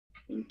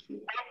Thank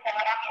you.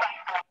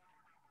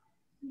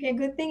 Okay,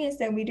 good thing is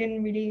that we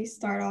didn't really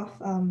start off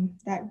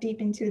that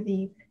deep into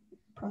the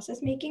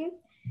process making.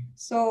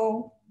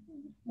 So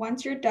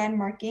once you're done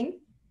marking,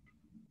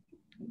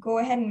 go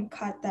ahead and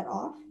cut that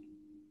off.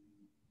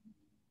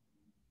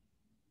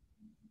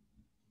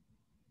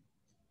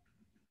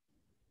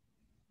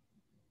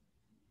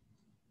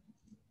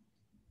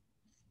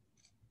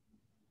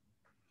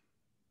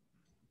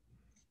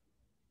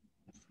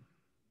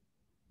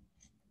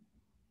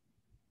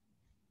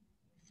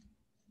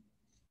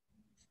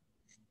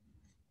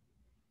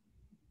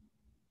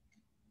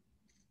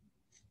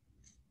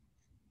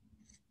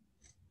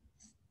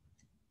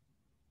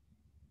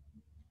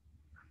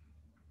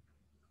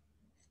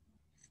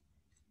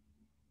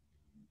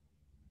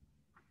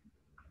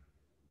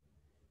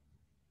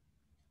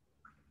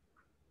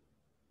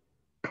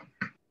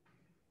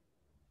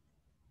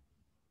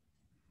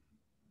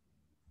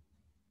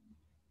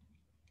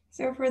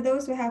 So for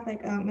those who have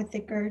like a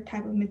thicker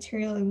type of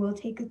material, it will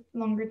take a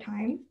longer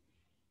time,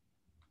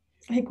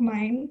 like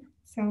mine.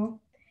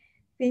 So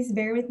please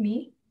bear with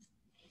me.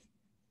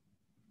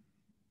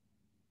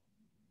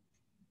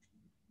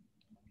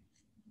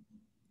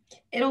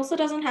 It also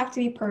doesn't have to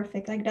be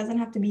perfect, like it doesn't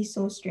have to be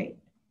so straight.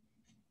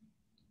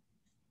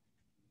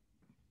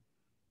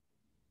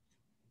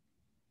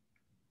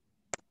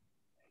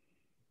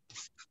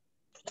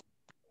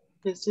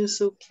 Is this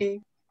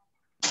okay?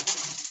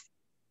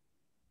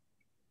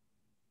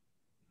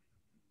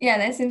 Yeah,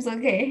 that seems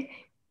okay.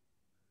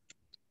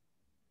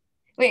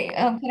 Wait,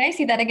 can I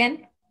see that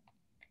again?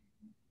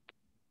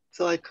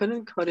 So I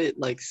couldn't cut it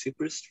like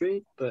super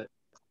straight, but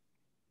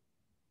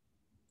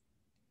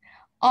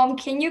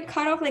Can you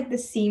cut off like the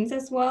seams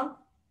as well?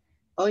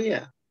 oh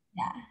yeah.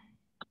 Yeah.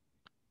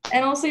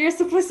 And also you're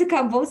supposed to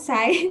cut both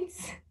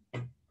sides.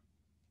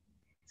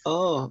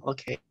 Oh,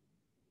 okay.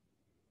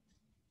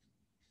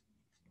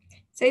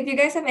 So if you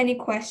guys have any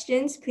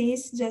questions,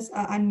 please just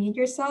unmute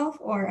yourself,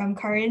 or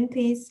Karin,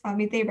 please,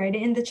 if they write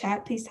it in the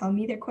chat, please tell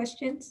me their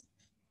questions.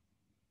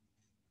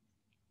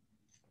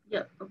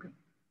 Yeah, okay.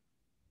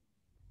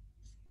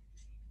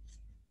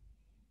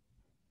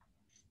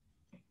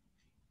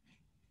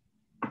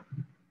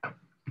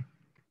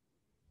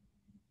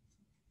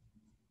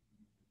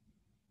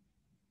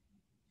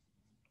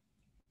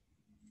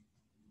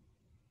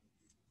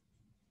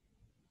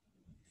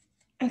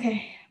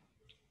 Okay,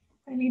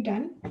 are you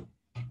done?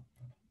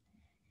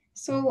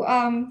 So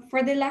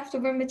for the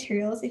leftover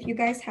materials, if you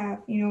guys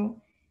have,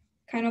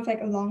 kind of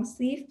like a long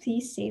sleeve,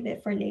 please save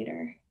it for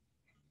later.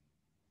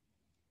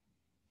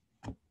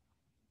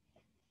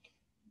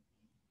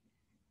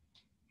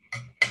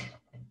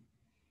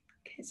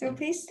 Okay, so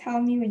please tell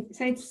me when,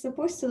 so it's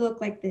supposed to look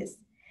like this,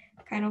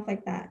 kind of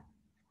like that.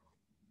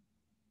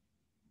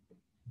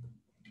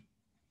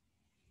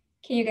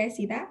 Can you guys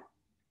see that?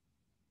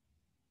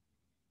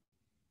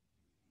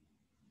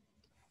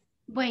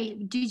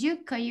 Wait, did you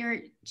cut your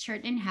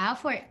shirt in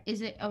half, or is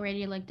it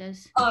already like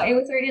this? Oh, it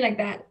was already like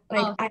that.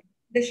 Like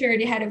the shirt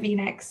already had a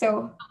V-neck.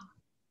 So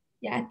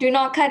yeah, do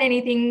not cut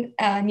anything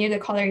near the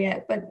collar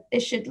yet, but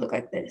it should look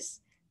like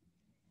this.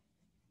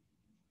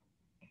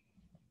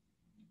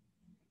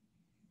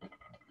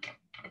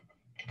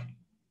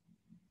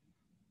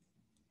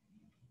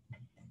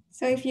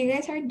 So if you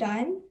guys are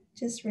done,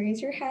 just raise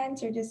your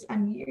hands or just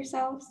unmute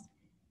yourselves.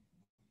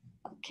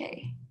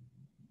 Okay.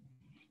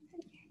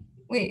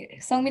 Wait,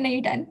 Songmin, are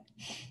you done?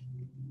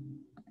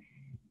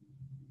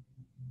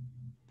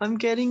 I'm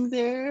getting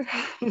there.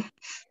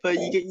 But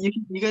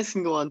you guys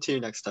can go on to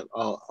your next step.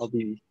 I'll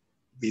be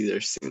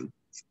there soon.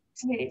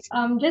 Okay,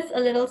 just a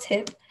little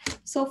tip.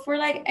 So for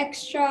like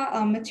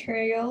extra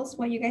materials,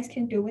 what you guys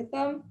can do with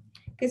them,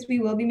 because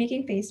we will be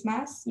making face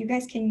masks, you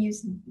guys can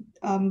use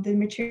the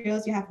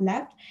materials you have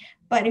left.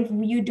 But if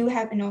you do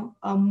have,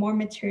 more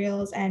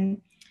materials and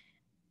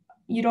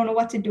you don't know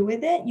what to do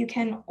with it, you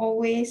can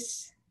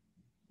always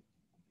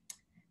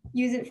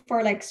use it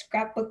for like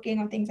scrapbooking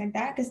or things like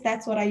that, because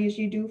that's what I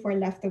usually do for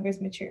leftovers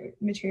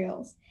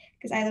materials,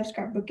 because I love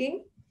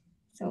scrapbooking.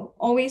 So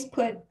always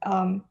put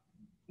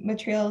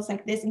materials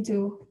like this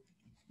into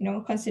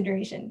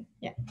consideration.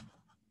 Yeah.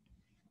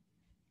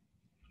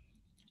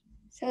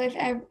 So if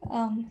I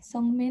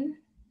Songmin,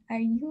 are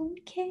you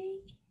okay?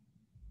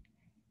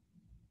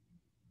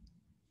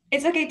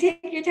 It's okay, take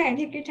your time,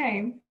 take your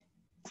time.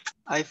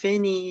 I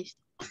finished.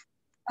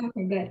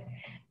 Okay, good.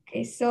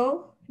 Okay,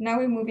 so now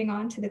we're moving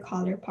on to the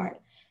collar part.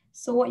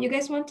 So what you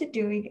guys want to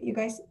do, you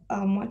guys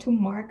want to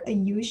mark a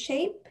U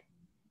shape.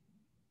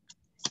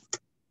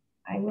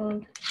 I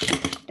will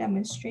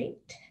demonstrate.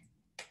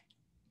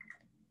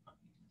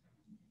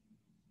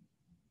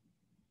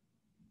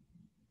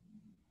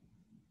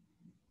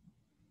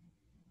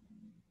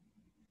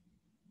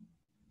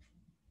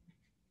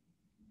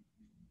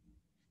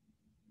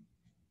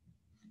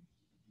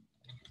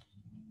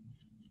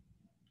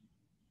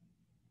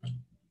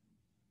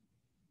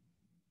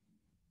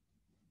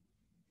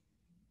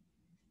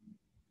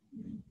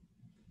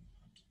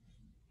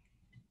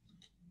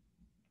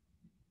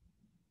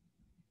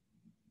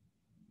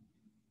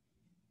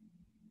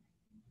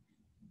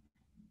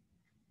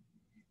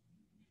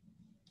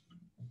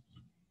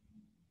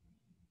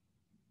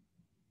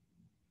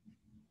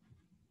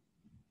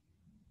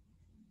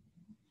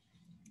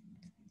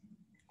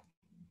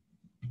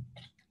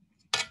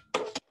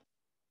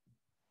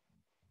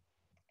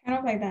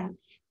 of like that.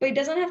 But it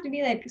doesn't have to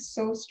be like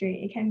so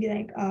straight. It can be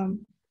like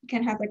you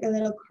can have like a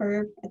little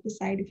curve at the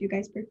side if you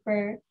guys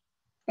prefer.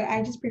 But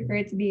I just prefer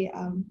it to be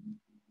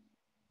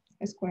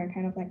a square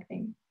kind of like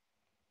thing.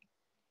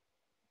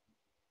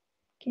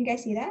 Can you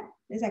guys see that?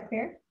 Is that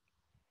clear?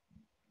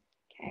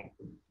 Okay.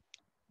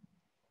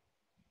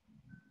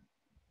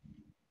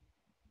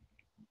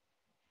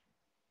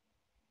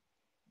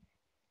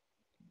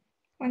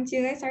 Once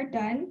you guys are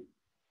done,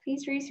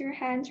 please raise your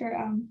hands or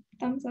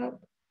thumbs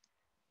up.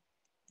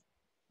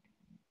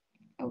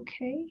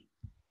 Okay.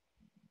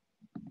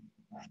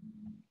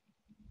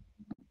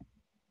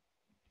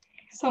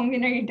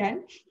 Songmin, are you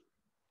done?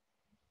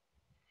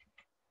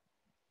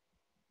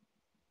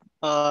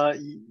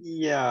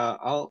 Yeah,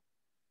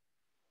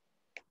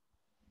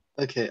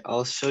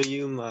 I'll show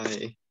you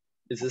my,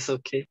 is this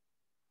okay?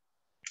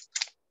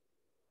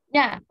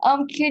 Yeah.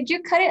 Could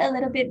you cut it a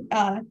little bit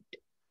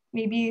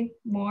maybe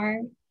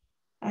more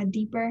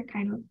deeper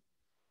kind of?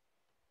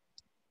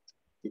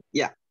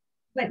 Yeah.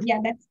 But yeah,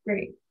 that's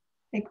great.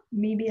 Like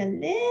maybe a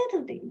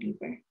little bit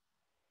deeper.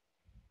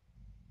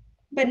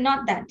 But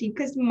not that deep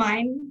because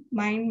my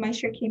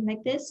shirt came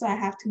like this, so I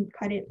have to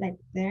cut it like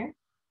there.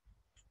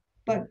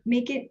 But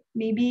make it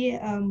maybe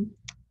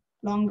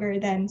longer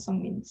than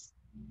Songmin's.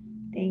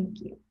 Thank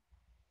you.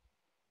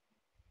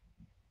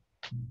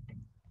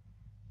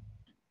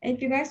 If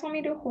you guys want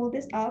me to hold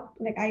this up,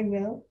 like I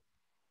will.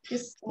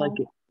 Just Like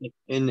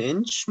an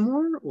inch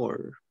more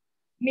or?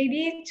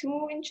 maybe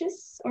 2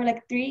 inches or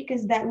like 3,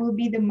 because that will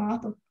be the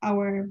mouth of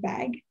our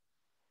bag.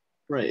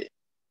 Right.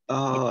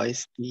 Oh, I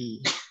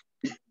see.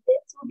 This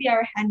will be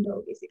our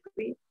handle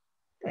basically,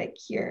 like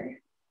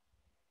here.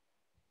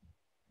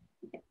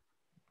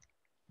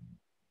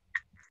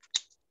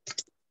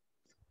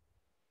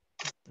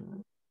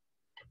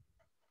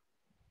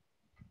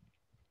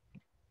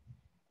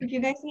 If you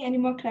guys need any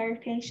more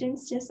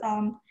clarifications, just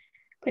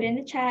put in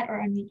the chat or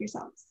unmute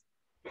yourselves.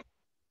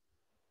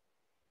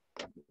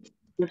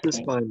 This is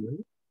fine,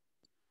 right?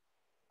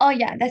 Oh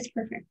yeah, that's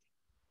perfect.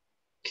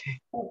 Okay.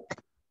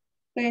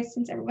 So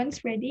since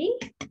everyone's ready,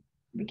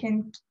 we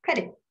can cut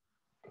it.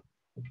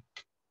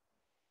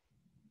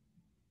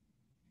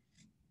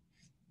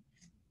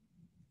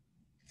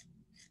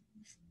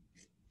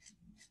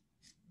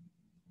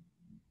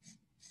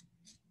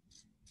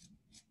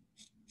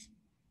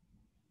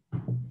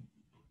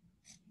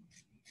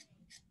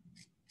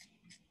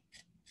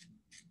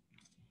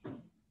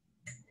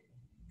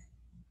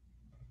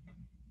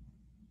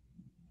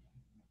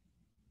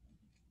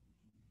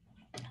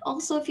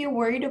 Also, if you're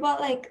worried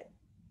about like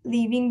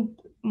leaving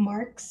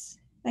marks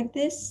like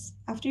this,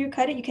 after you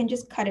cut it, you can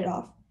just cut it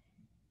off.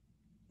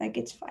 Like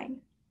it's fine.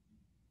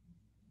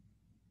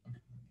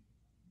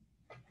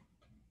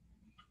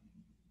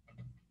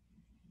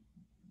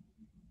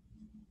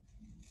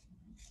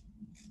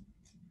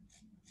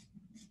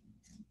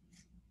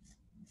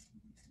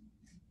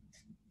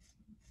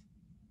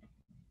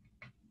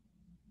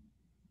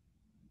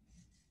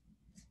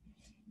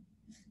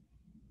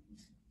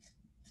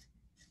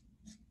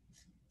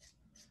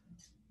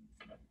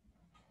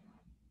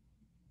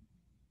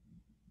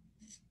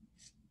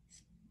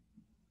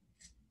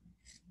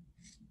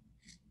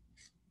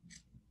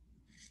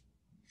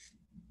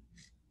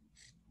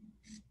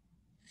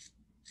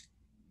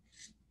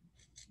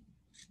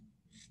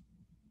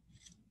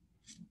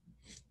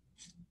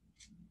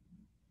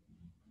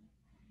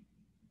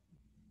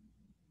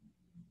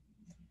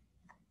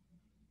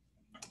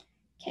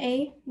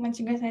 Okay, once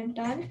you guys are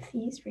done,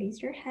 please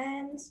raise your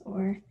hands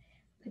or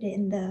put it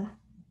in the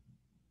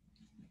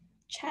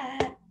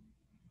chat.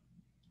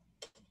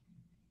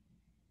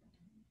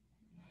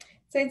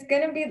 So it's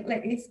gonna be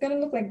like, it's gonna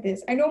look like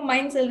this. I know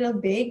mine's a little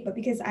big, but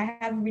because I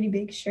have a really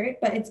big shirt,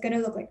 but it's gonna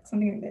look like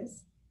something like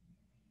this.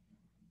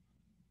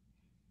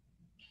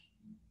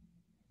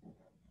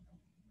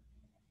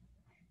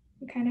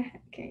 Kind of,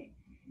 okay.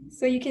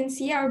 So you can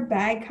see our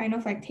bag kind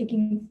of like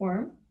taking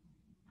form.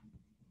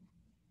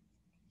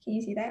 Can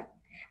you see that?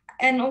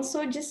 And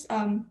also just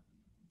a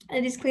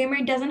disclaimer,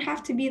 it doesn't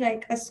have to be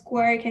like a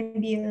square, it can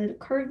be a little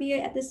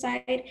curvy at the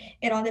side.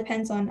 It all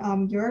depends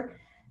on your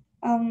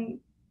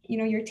you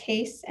know, your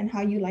taste and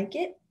how you like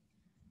it.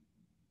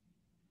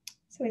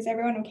 So is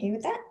everyone okay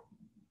with that?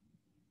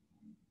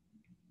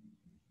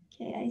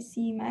 Okay, I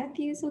see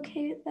Matthew's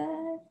okay with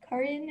that.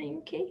 Karin, are you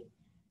okay?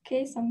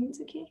 Okay,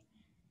 someone's okay.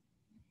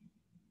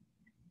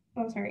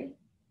 Oh, sorry.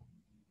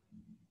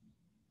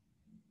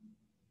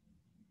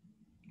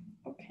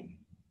 Okay.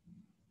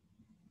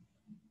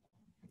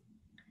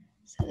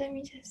 So let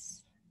me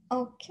just,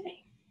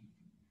 okay.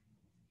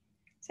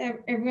 So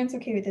everyone's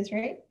okay with this,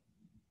 right?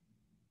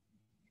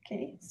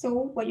 Okay, so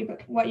what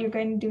you're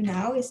going to do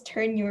now is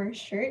turn your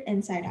shirt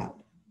inside out.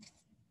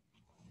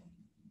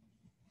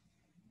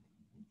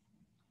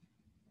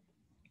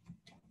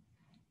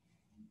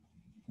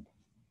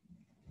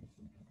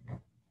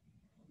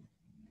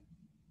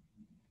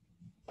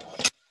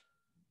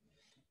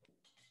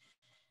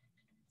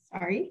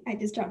 Sorry, I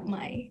just dropped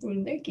my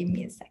ruler. Give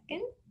me a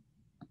second.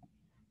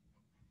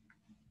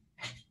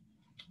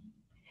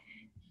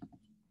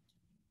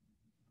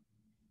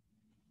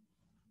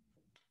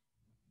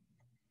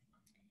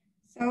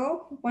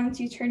 So once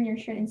you turn your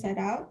shirt inside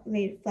out,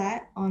 lay it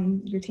flat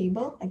on your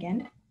table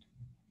again.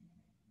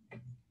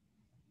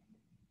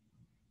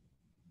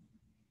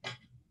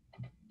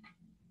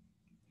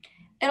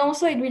 And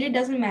also, it really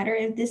doesn't matter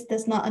if this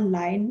does not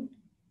align.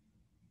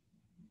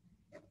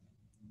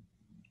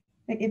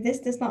 Like if this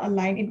does not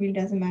align, it really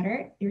doesn't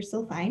matter. You're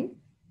still fine.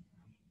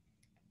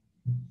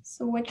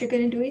 So what you're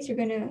gonna do is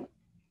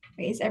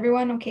wait, is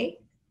everyone okay?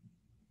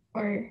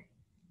 Or,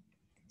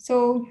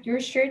 so your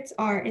shirts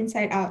are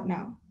inside out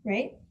now,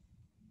 right?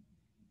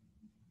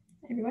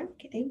 Everyone,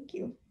 okay, thank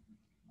you.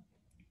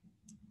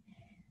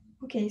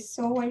 Okay,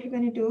 so what you're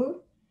gonna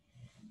do,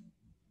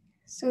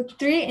 so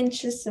 3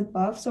 inches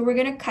above, so we're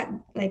gonna cut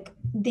like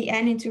the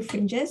end into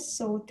fringes.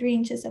 So 3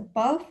 inches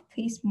above,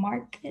 please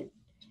mark it.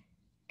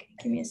 Okay,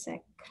 give me a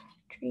sec.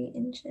 3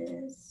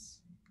 inches.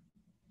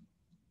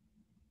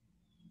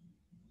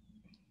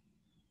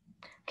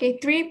 Okay,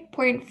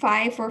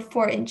 3.5 or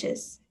 4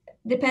 inches.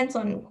 Depends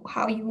on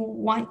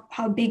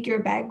how big your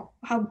bag,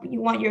 how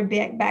you want your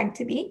bag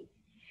to be.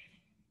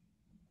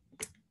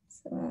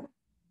 So I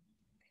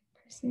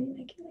personally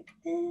like it like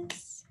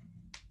this.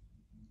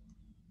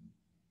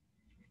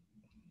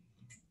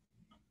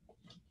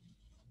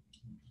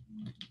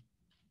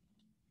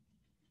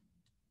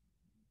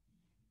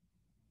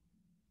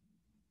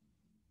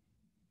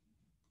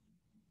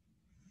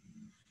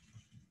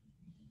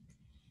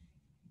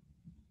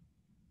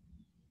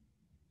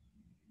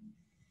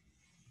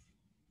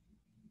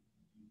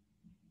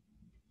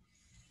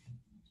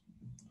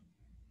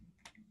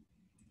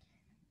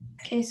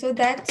 Okay, so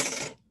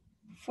that's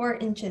 4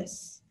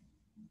 inches.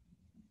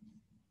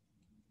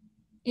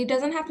 It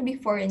doesn't have to be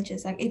 4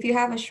 inches. Like if you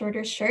have a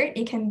shorter shirt,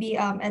 it can be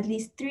at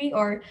least 3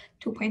 or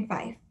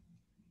 2.5.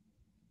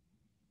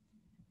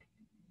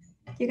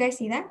 Do you guys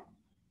see that?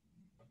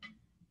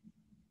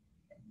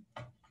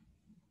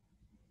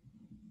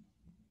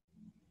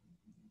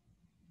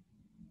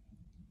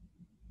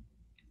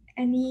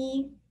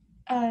 Any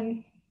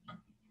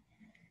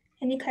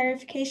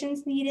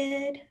clarifications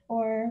needed,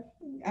 or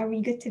are we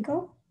good to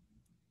go?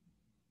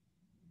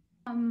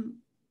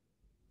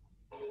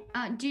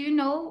 Do you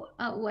know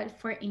what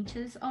 4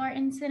 inches are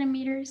in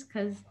centimeters?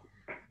 Because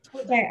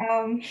Okay,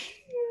 it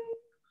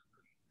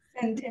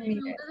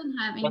centimeters. doesn't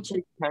have That's inches.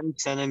 like 10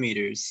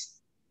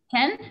 centimeters.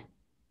 10?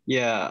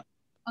 Yeah,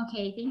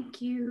 Okay,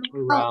 thank you.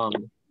 around.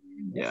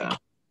 Yeah.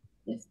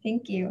 Yes,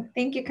 thank you.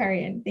 Thank you,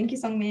 Karian. Thank you,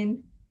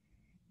 Songmin.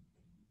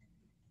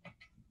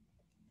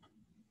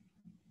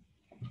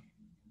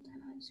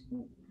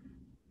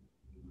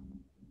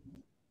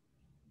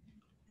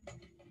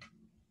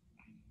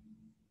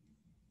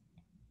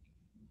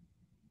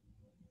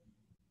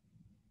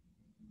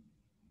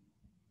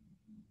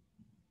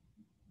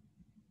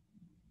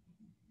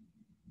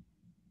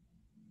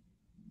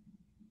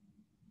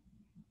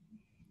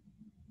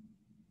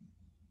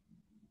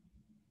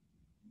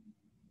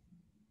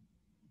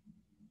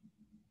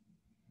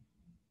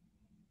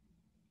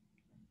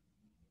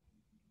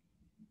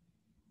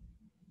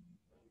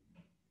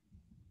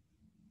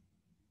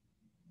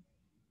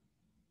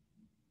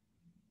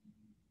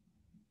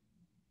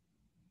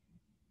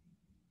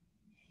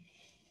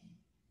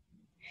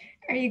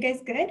 Are you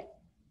guys good?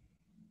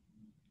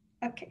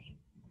 Okay.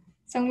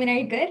 Songmin, are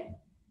you good?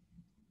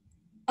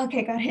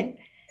 Okay, got it.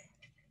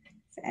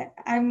 So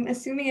I'm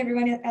assuming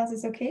everyone else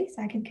is okay,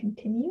 so I can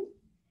continue.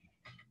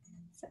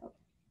 So,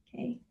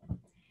 okay.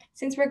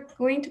 Since we're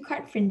going to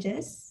cut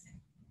fringes,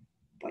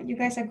 what you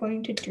guys are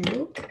going to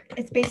do,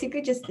 it's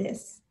basically just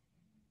this.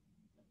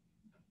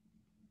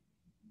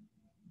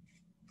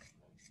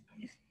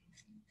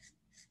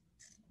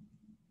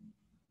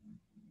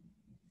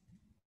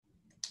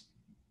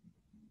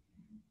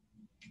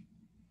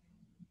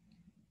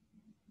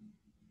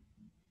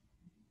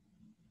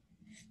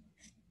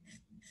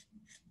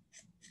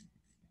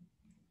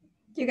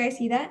 Do you guys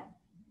see that?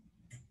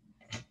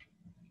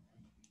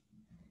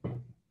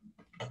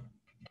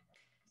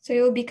 So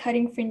you'll be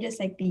cutting fringes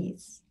like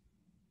these.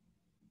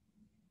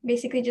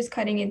 Basically just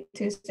cutting it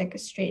to like a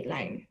straight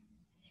line.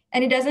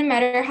 And it doesn't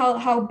matter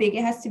how big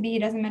it has to be. It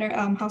doesn't matter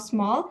how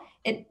small.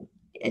 It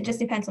just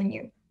depends on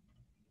you.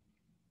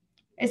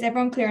 Is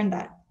everyone clear on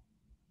that?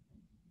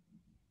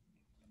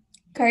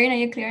 Karin, are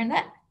you clear on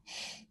that?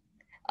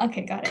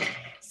 Okay, got it.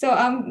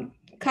 So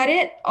cut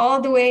it all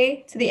the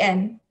way to the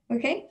end,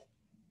 okay?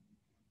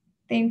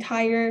 The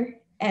entire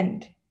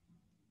end.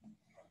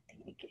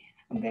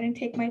 I'm gonna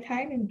take my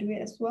time and do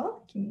it as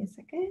well. Give me a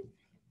second.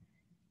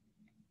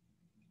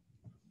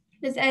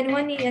 Does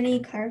anyone need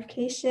any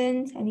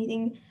clarifications?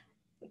 Anything?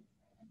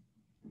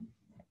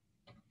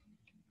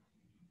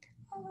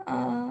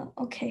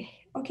 Okay,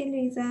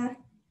 Lisa.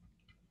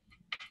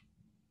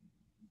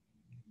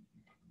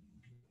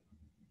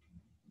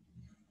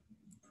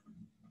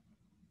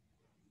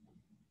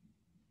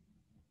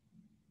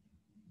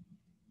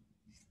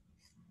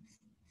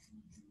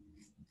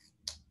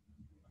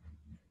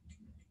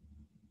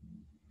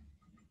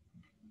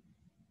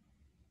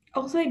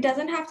 Also, it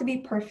doesn't have to be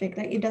perfect.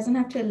 Like it doesn't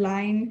have to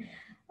align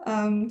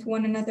to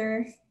one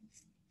another.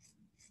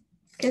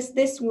 because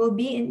this will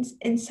be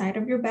inside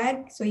of your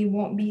bag, so you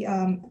won't be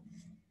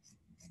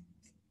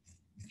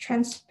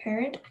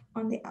transparent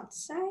on the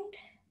outside.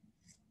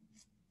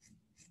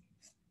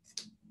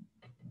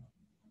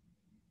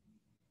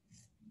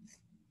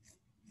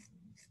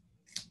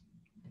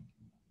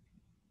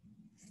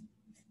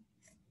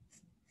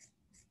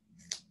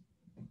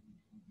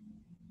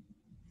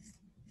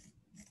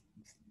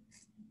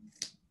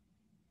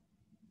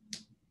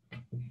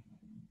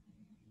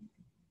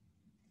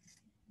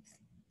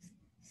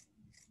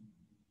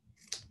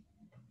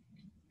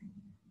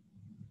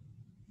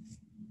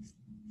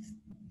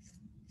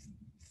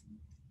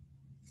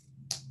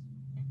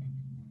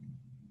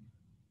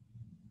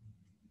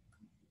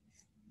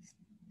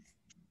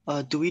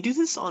 Do we do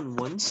this on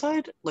one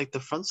side, like the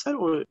front side,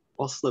 or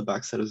also the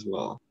back side as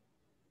well?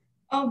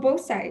 On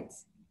both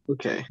sides.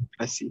 Okay,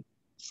 I see.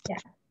 Yeah.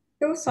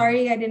 So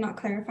sorry I did not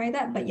clarify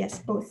that, but yes,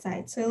 both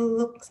sides. So it'll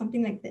look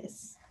something like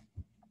this.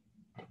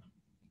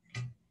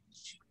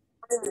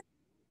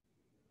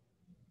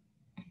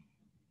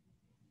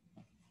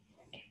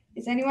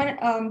 Is anyone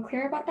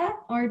clear about that?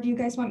 Or do you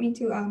guys want me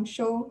to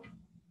show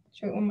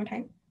it one more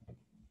time?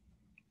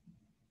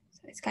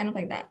 So it's kind of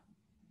like that.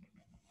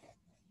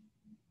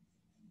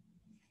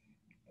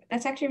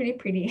 That's actually really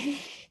pretty.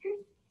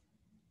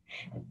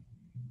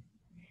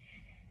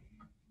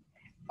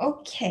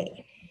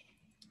 Okay.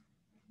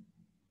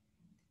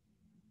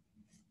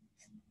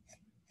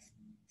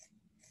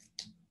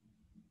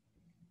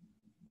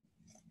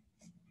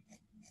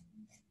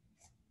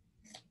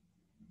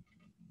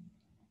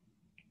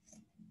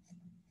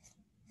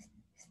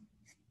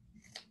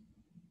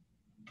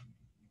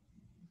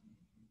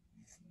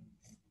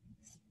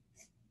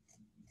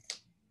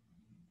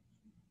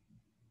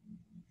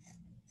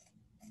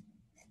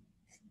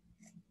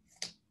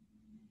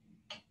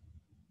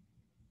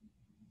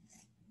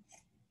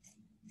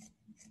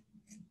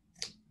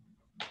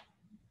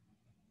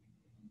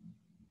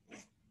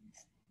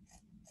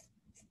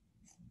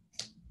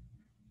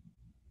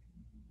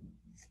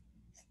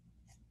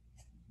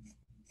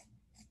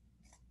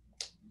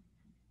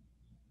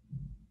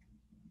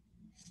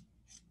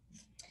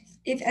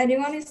 If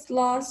anyone is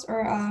lost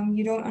or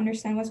you don't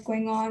understand what's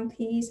going on,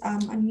 please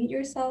unmute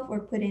yourself or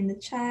put in the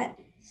chat.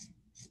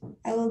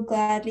 I will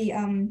gladly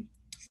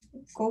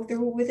go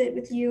through with it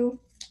with you.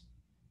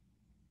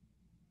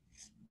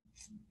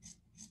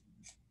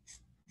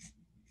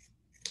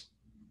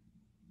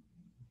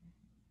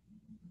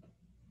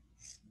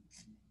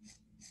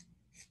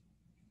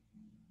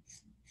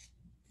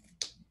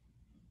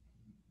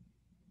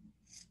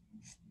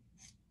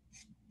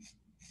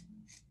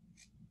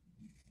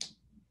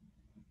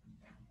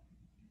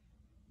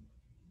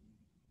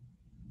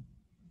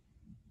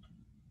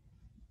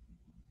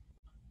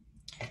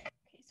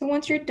 So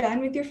once you're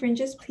done with your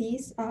fringes,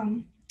 please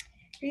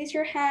raise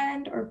your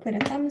hand or put a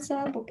thumbs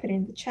up or put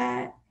in the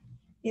chat.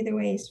 Either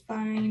way is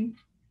fine.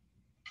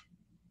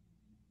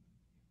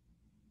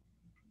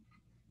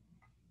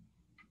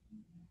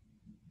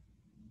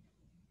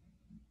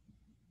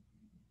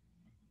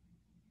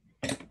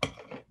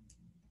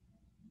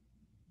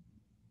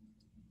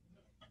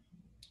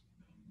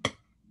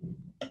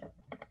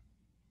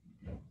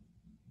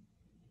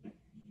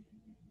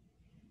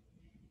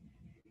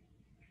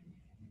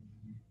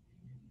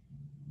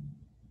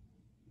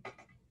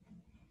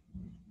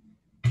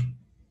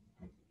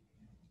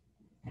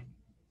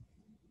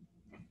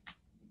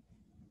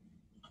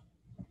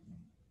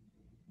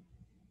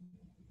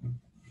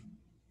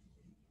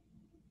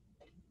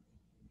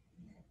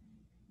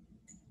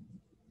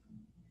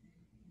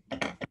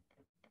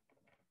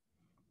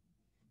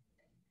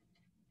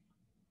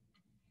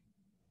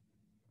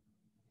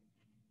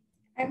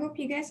 I hope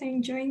you guys are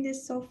enjoying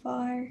this so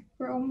far.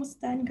 We're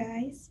almost done,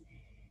 guys.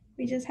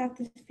 We just have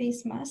the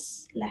face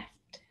mask left.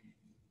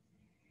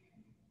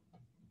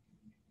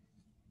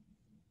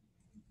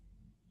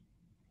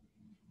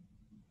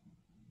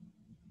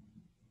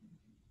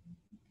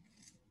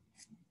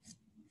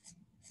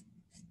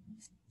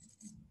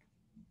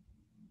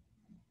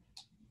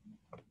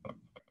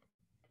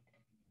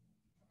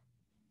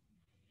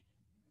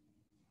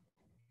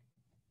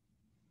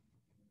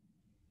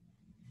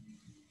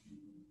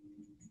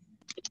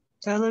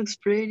 That looks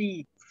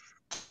pretty.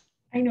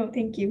 I know,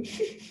 thank you.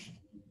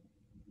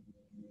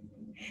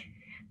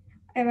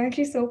 I'm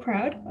actually so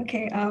proud.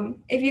 Okay,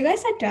 if you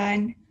guys are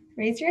done,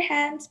 raise your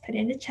hands, put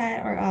in the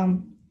chat, or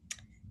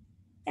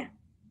yeah.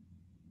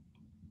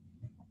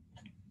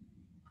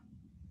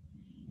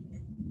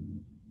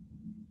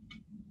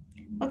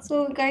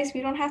 Also, guys,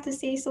 we don't have to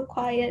stay so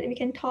quiet. We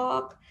can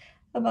talk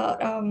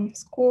about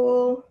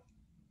school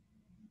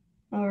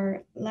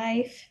or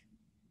life.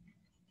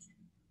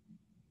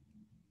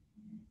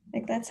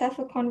 Like, let's have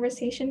a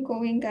conversation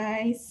going,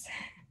 guys.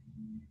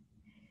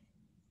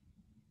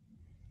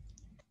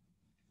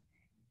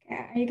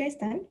 Are you guys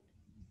done?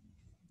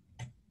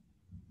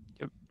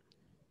 Yep.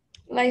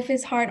 Life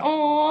is hard.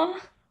 Oh.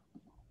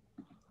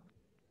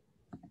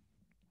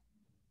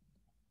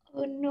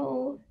 Oh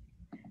no.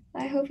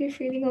 I hope you're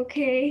feeling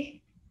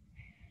okay.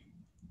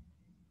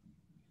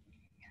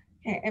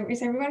 Okay,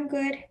 is everyone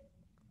good?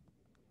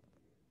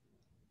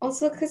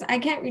 Also, because I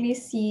can't really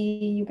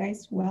see you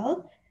guys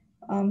well,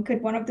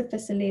 could one of the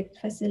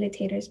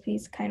facilitators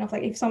please kind of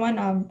like, if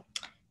someone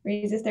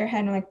raises their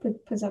hand and like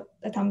puts up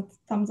a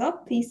thumbs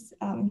up, please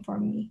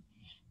inform me.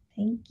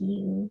 Thank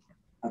you.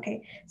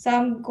 Okay, so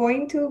I'm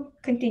going to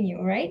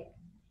continue, right?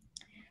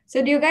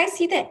 So do you guys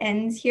see the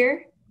ends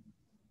here?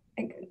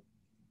 Like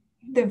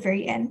the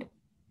very end?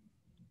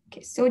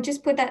 Okay, so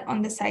just put that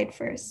on the side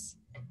first.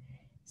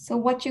 So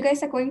what you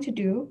guys are going to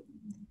do,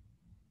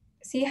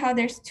 see how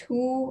there's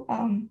two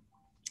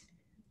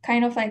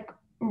kind of like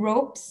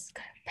ropes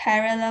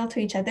parallel to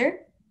each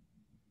other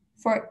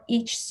for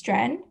each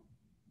strand,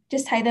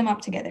 just tie them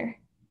up together.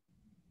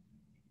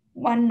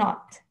 One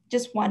knot,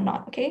 just one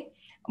knot, okay?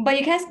 But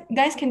you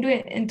guys can do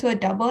it into a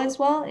double as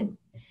well. It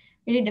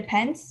really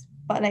depends,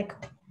 but like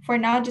for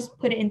now, just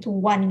put it into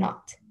one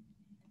knot.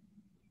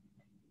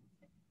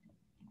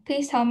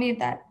 Please tell me if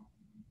that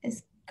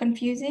is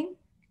confusing.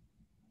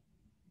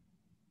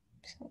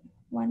 So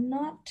one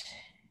knot.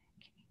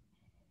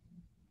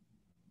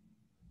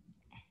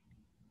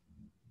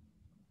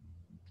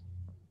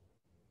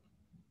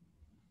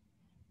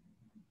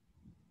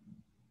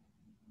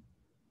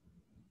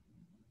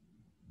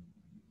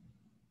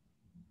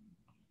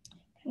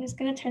 I'm just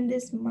gonna turn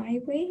this my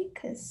way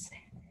because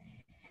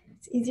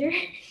it's easier.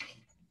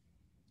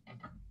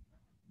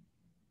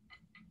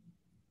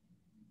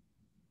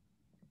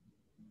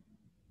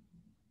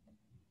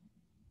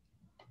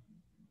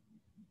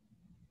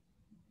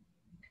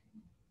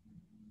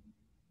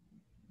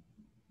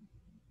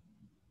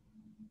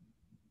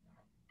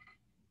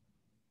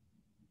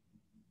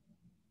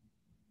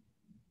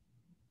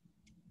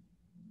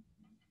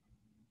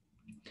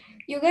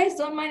 You guys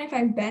don't mind if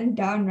I bend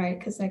down, right?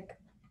 Because like,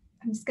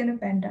 I'm just gonna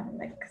bend down,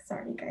 like,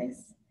 sorry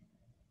guys.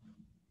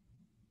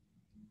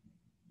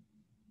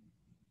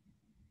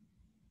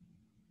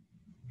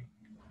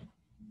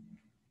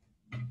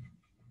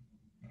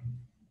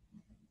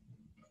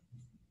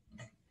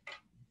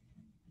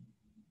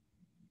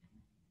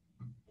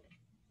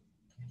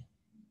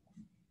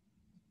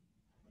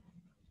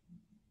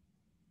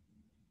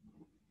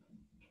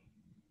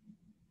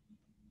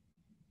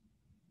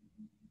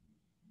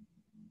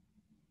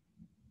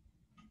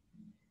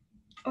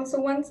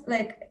 Also, once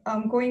like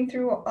going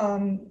through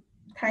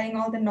tying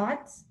all the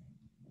knots,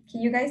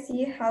 can you guys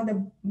see how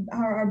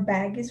our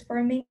bag is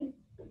forming?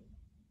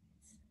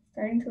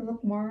 Starting to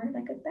look more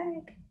like a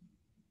bag.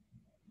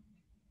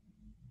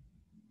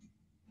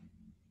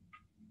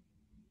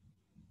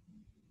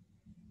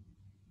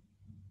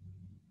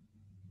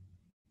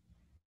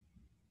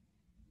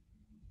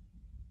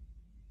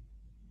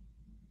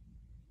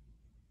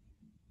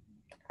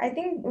 I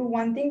think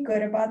one thing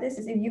good about this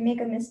is if you make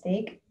a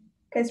mistake,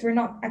 because we're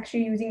not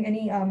actually using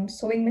any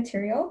sewing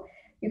material,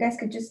 you guys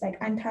could just like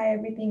untie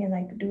everything and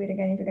like do it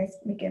again if you guys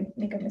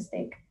make a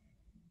mistake.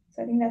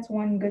 So I think that's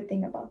one good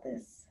thing about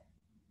this.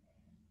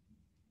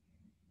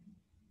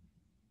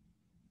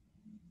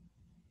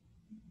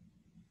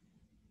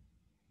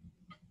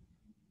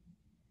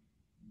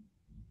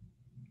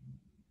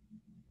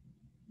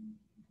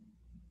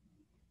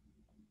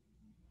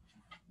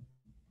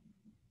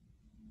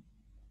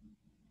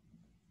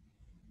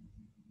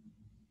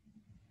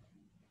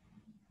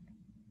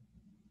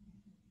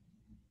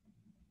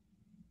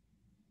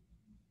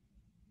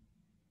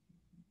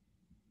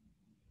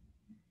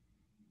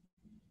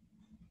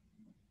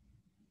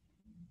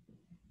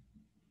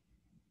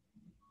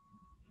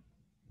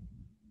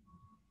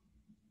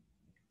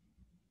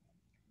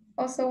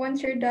 Also,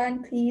 once you're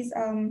done, please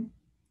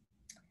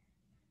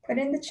put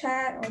in the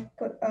chat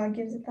or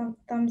give us a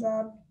thumbs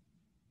up.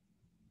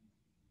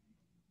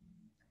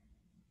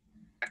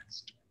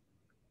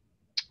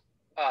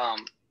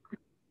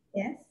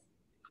 Yes.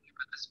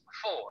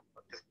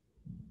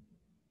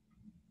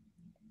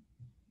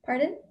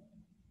 Pardon?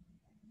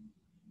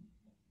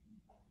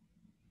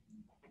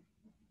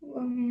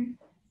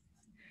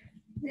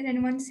 Did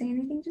anyone say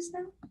anything just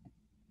now?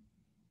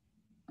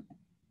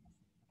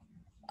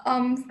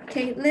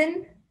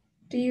 Caitlin,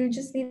 do you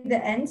just need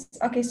the ends?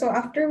 Okay, so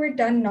after we're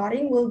done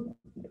knotting, we'll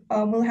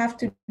have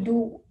to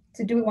do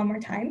it one more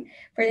time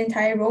for the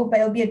entire row, but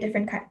it'll be a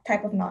different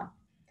type of knot.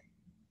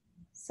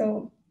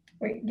 So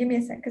wait, give me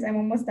a sec because I'm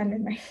almost done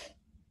with my.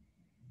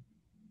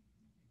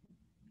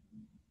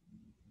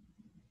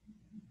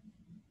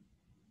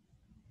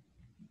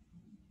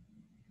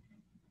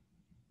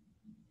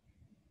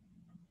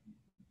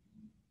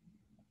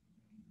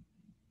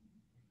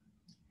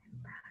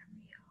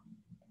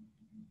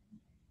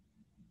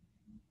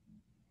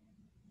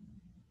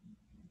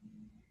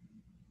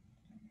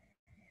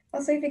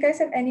 Also, if you guys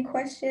have any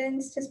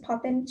questions, just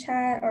pop in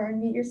chat or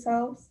unmute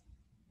yourselves.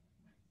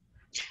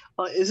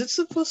 Is it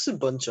supposed to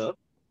bunch up?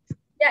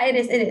 Yeah, it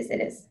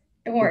is.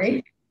 Don't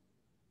worry.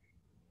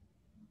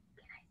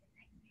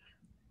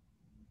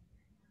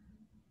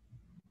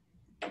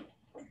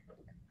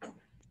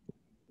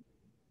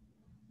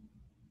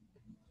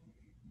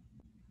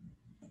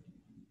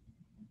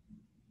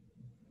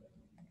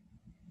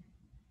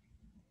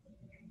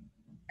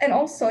 Okay. And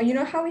also, you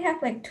know how we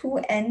have like two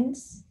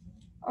ends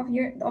of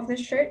the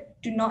shirt?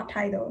 Do not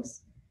tie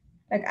those.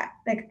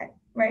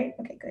 Right?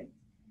 Okay, good.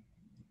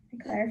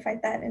 I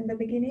clarified that in the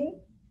beginning.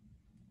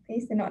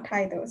 Please do not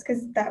tie those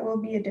because that will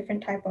be a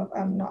different type of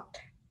knot.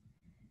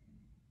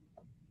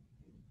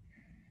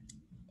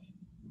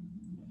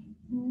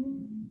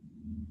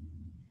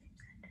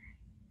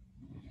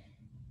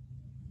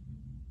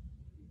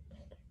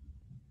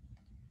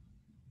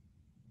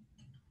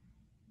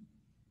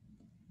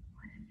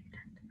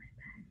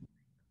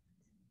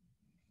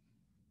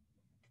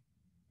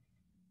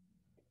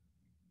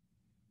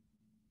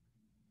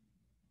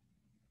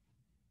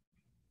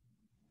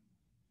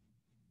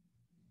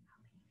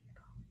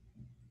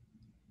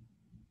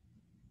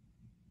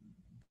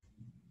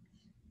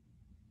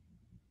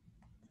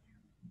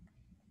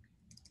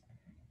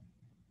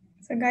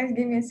 So guys,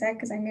 give me a sec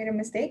because I made a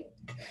mistake.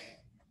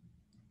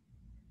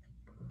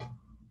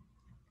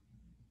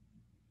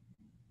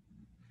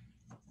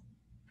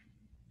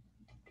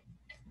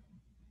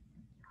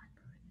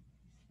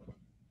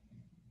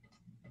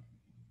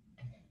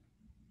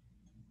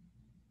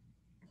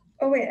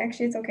 Oh wait,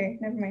 actually it's okay,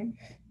 never mind.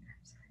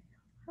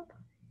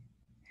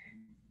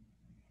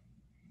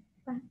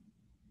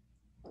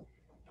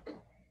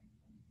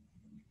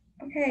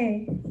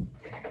 Okay.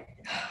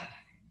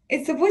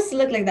 It's supposed to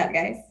look like that,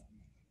 guys.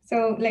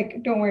 So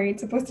like, don't worry,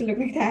 it's supposed to look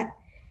like that.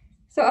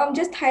 So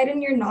just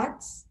tighten your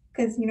knots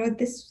because you know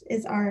this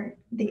is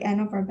the end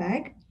of our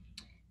bag.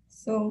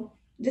 So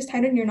just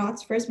tighten your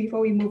knots first before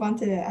we move on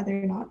to the other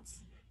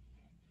knots.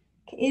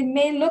 It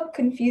may look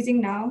confusing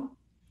now.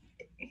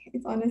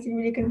 It's honestly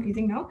really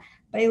confusing now,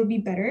 but it'll be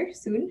better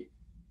soon.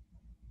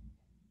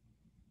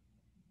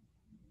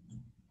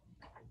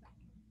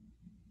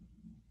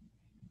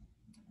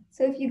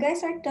 So if you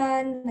guys are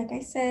done, like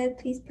I said,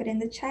 please put in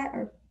the chat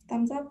or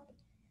thumbs up.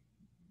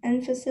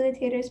 And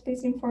facilitators,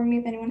 please inform me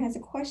if anyone has a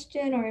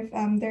question or if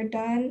they're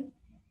done.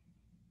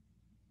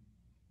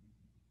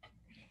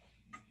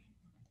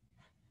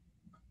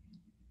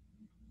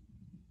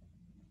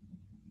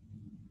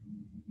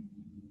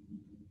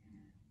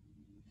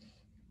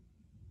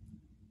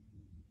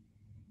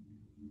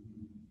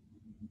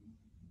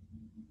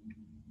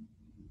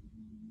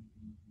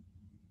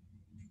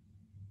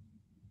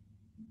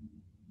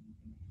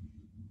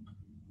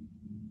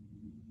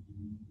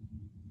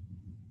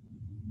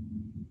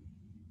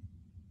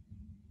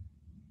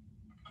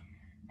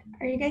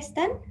 Are you guys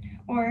done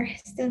or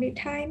still need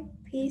time?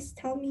 Please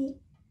tell me.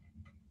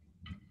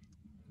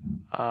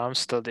 I'm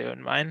still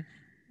doing mine.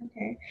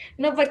 Okay.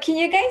 No, but can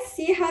you guys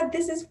see how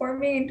this is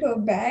forming into a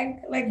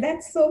bag? Like,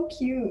 that's so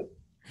cute.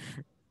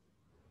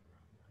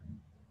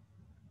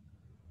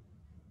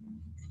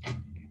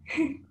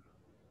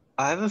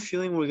 I have a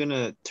feeling we're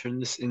gonna turn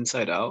this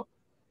inside out.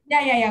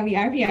 Yeah, we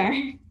are.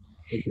 Okay.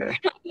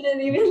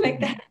 Not even like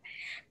that.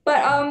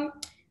 But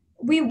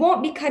we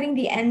won't be cutting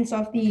the ends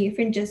of the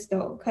fringes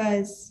though,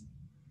 because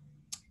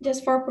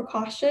just for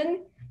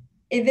precaution,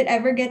 if it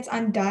ever gets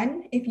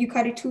undone, if you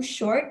cut it too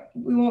short,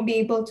 we won't be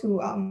able to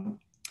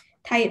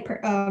tie it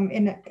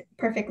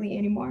perfectly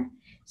anymore.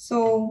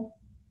 So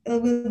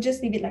we'll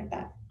just leave it like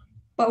that.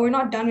 But we're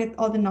not done with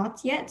all the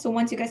knots yet. So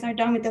once you guys are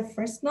done with the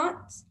first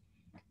knots,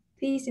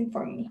 please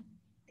inform me.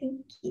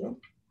 Thank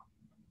you.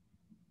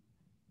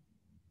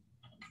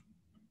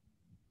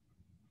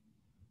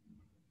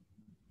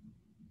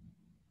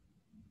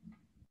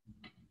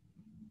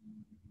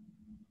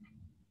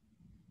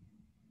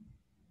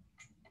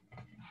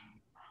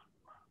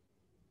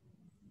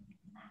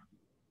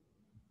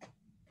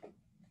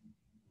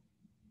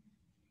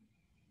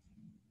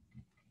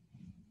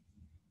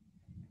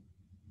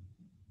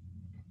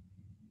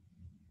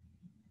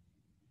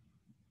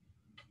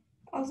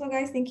 Also,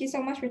 guys, thank you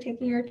so much for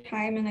taking your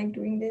time and like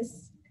doing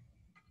this.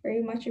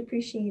 Very much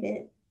appreciate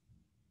it.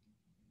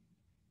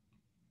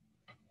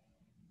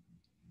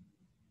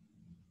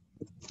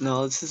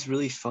 No, this is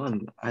really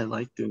fun. I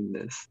like doing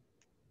this.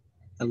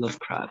 I love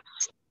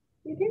crafts.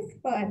 It is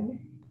fun.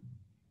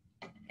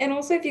 And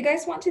also, if you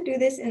guys want to do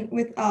this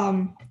with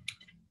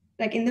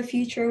like in the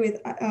future with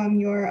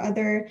your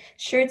other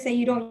shirts that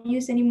you don't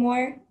use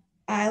anymore,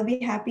 I'll be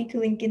happy to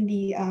link in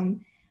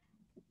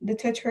the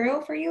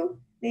tutorial for you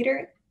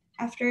later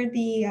after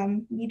the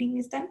meeting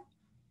is done.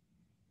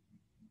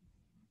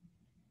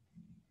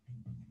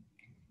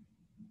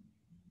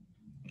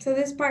 So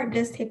this part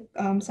does take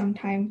some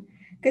time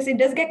because it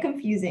does get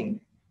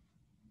confusing.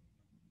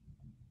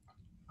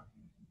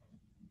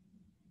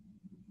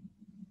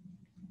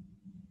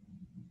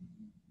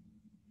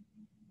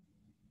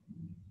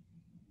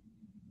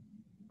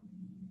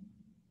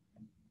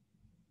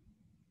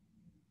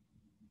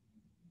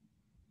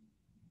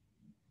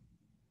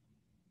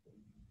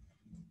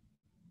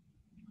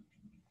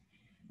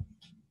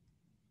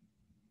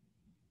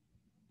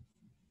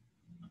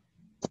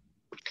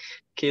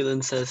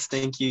 Caitlin says,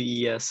 thank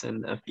you, ES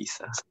and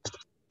Afizah.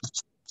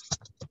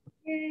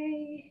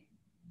 Yay.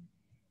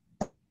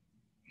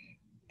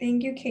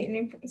 Thank you,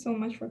 Caitlin, so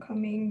much for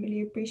coming.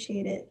 Really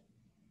appreciate it.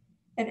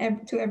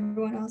 And to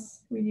everyone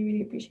else, really,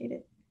 really appreciate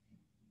it.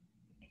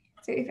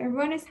 So if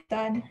everyone is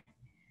done,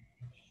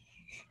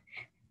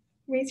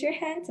 raise your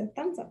hands and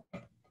thumbs up.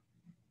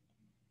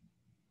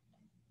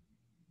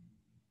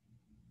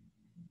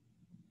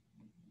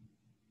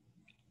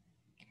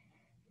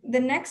 The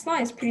next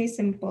one is pretty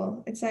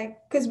simple. It's like,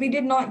 because we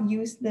did not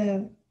use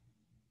the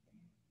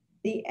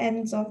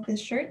ends of the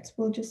shirts,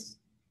 we'll just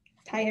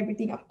tie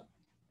everything up.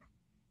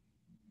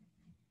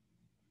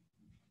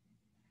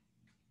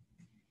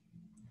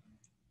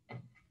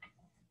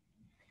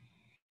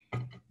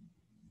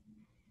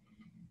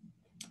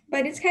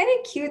 But it's kind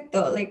of cute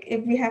though, like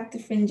if we have the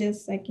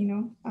fringes, like, you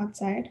know,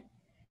 outside,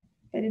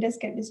 but it does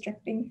get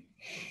distracting.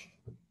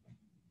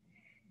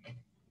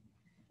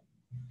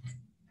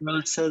 Well,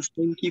 it says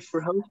thank you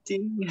for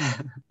hosting.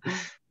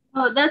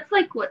 Oh, that's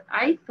like what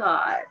I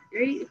thought,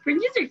 right?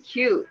 Fringes are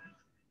cute.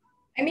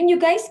 I mean, you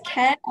guys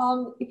can,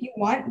 if you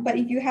want, but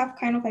if you have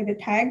kind of like the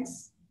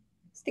tags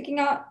sticking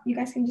out, you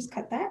guys can just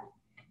cut that.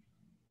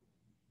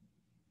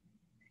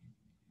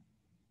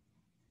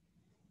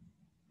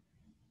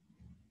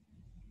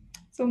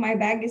 So my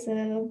bag is a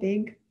little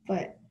big,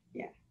 but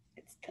yeah,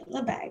 it's still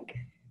a bag.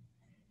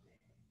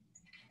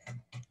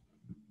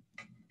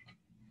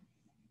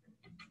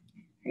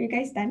 Are you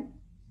guys done?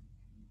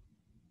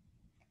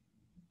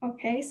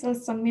 Okay, so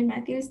Sungmin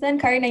Matthew is done.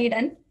 Karin, are you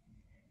done?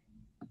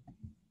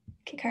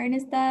 Okay, Karin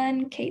is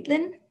done.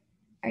 Caitlin,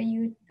 are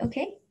you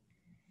okay?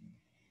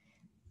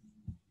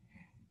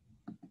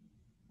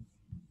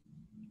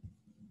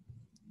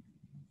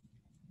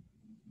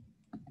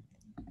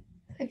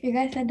 If you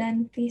guys are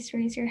done, please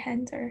raise your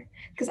hands, or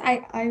because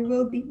I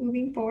will be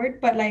moving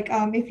forward, but like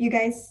if you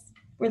guys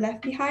were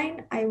left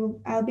behind,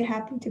 I'll be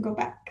happy to go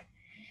back.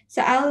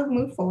 So I'll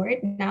move forward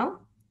now.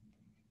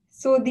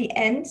 So the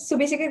ends, so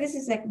basically this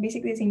is like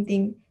basically the same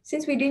thing.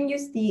 Since we didn't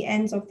use the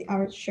ends of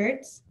our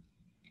shirts.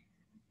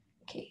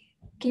 Okay,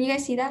 can you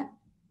guys see that?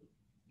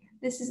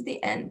 This is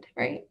the end,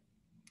 right?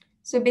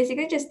 So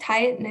basically just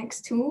tie it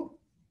next to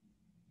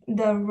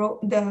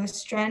the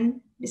strand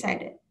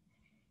beside it.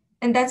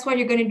 And that's what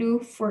you're gonna do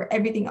for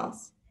everything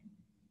else.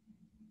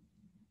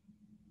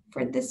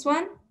 For this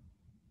one,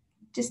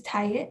 just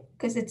tie it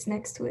because it's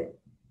next to it.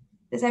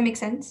 Does that make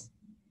sense?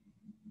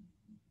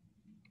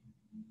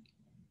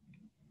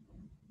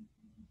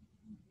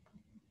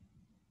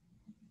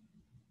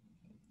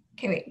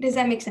 Okay, wait, does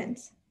that make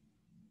sense?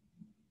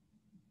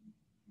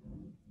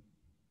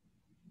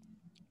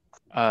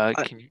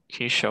 Can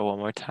you show one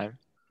more time?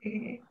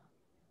 Okay.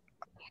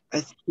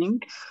 I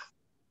think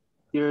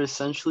you're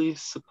essentially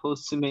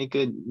supposed to make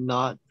a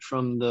knot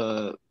from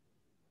the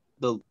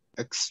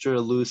extra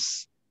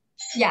loose.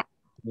 Yeah.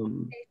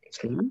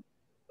 String.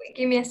 Wait,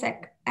 give me a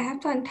sec. I have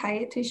to untie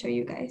it to show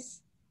you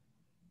guys.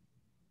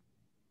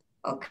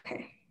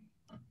 Okay.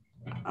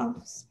 I'll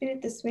spin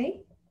it this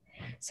way.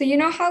 So you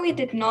know how we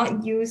did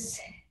not use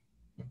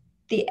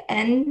the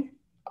end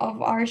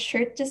of our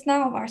shirt just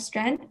now, of our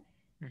strand?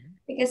 Mhm.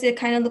 Because it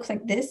kind of looks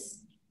like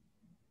this.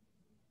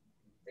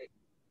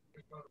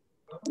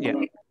 Yeah.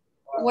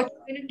 What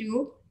you're gonna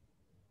do,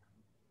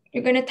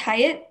 you're gonna tie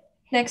it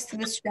next to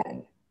the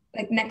strand,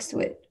 like next to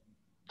it.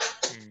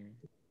 Mm.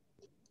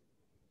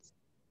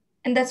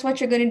 And that's what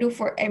you're gonna do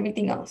for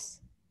everything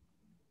else.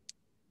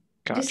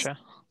 Just Gotcha.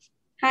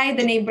 tie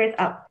the neighbors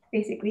up,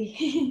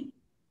 basically.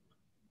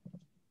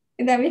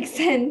 If that makes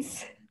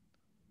sense.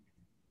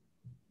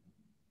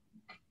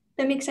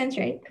 That makes sense,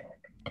 right?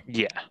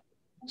 Yeah.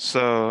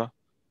 So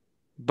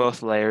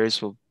both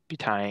layers will be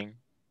tying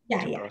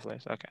Yeah, to yeah. both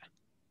layers. Okay.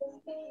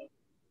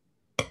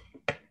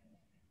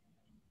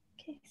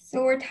 Okay,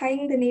 so we're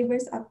tying the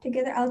neighbors up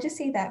together. I'll just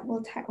say that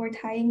we're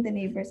tying the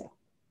neighbors up.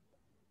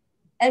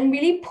 And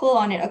really pull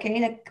on it,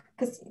 okay? Like,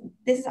 because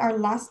this is our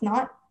last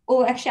knot.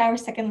 Oh, actually our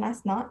second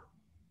last knot,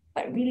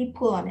 but really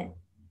pull on it.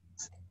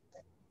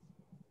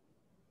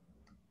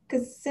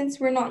 Because since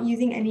we're not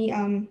using any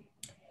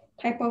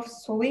type of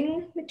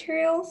sewing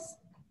materials,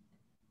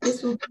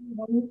 this will be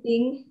one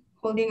thing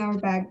holding our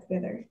bag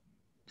together.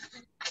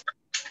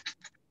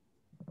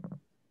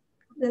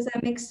 Does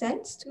that make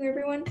sense to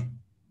everyone?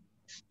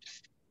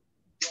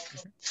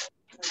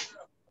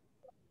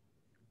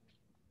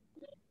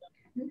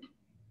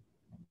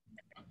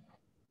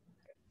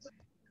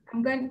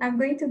 I'm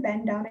going to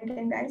bend down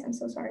again, guys. I'm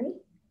so sorry.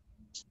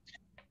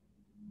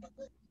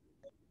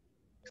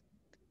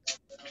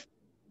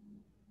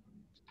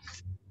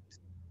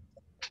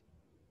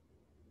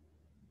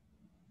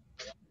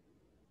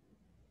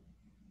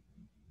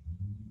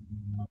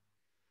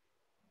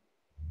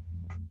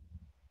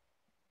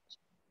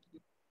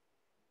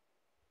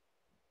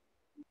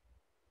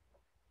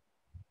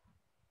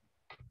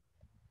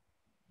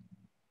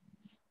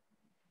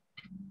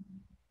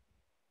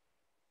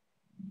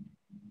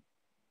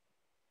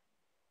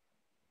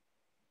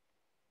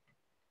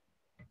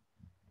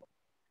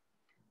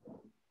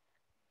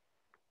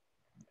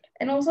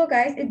 And also,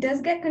 guys, it does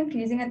get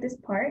confusing at this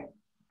part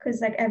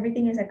because like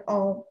everything is like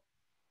all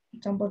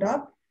jumbled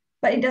up,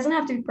 but it doesn't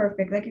have to be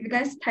perfect. Like if you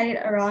guys tie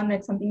it around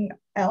like something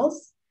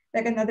else,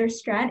 like another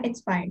strand,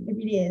 it's fine. It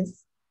really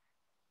is.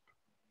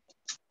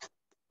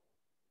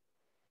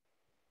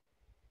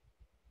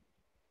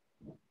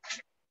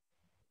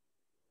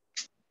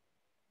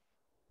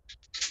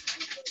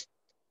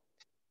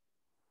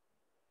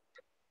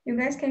 You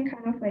guys can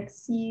kind of like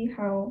see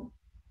how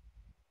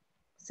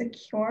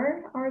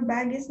secure our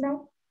bag is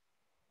now.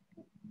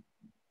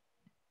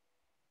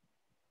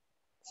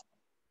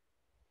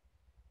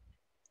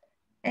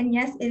 And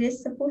yes, it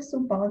is supposed to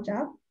bulge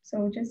up.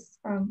 So just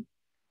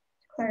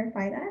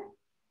clarify that.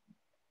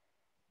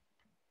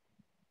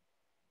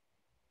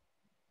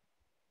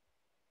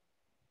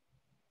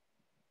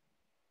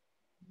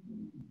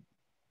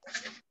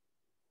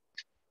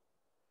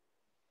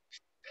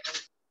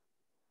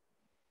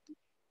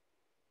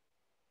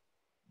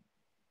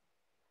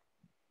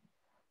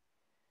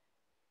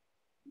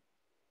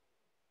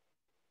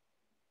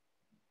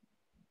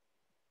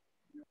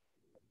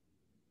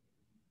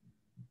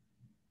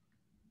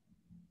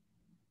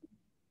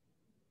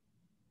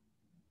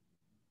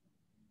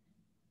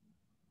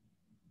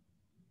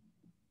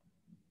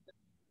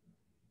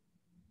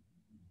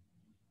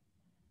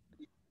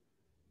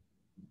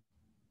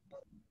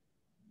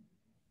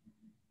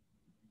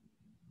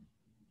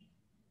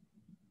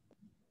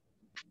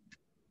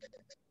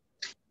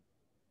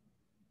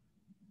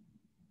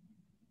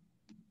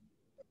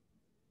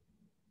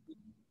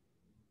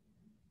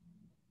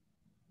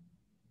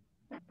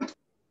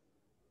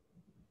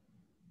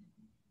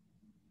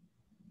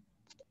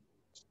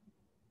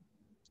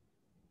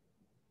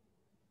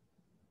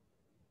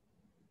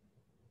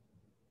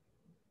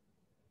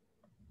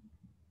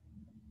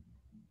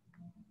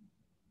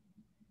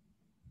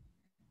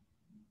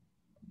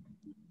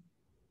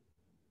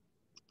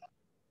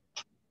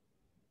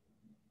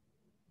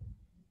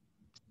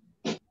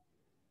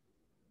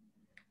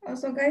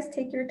 Also, guys,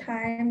 take your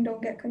time.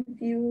 Don't get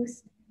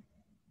confused.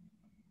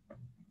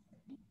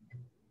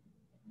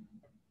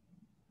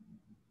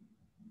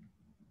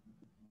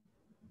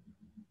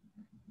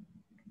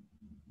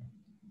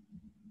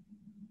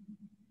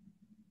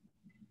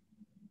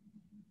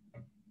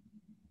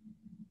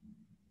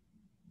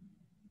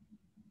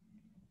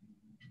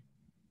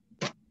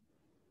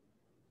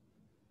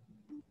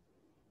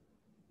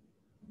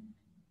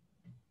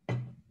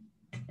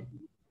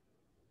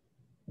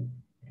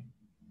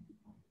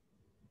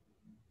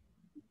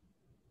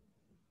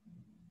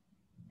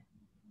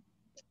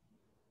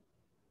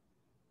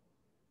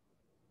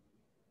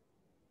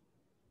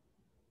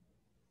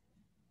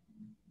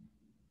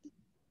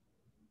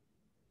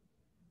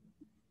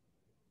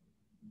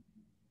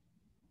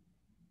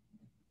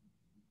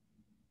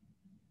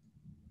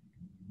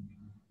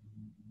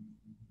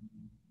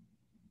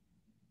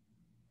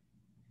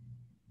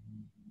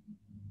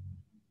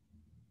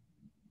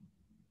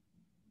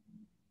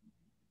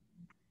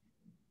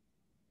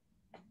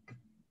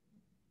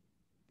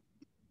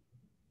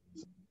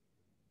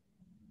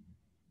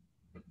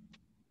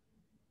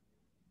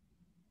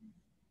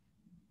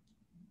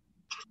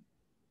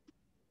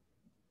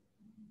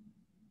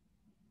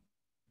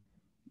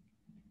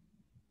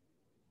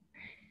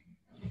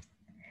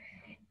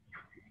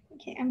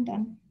 Okay, I'm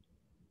done.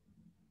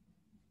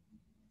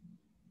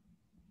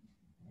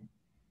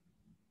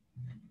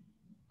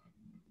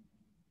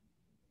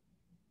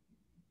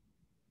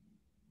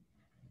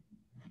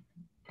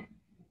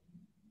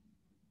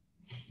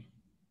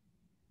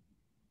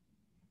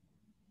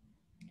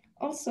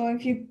 Also,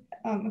 if you,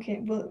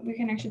 okay, well, we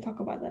can actually talk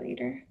about that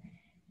later.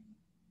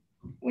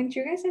 Once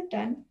you guys are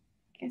done,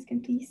 you guys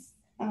can please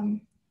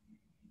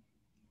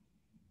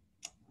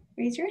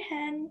raise your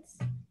hands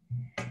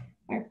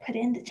or put it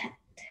in the chat.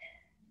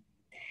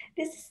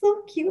 This is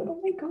so cute.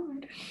 Oh my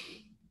God.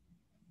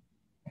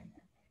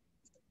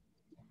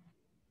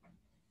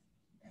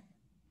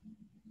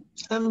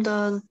 I'm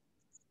done.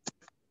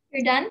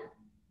 You're done?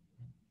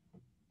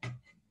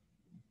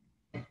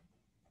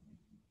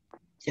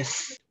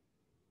 Yes.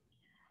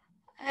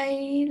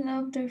 I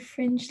love the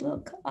fringe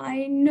look.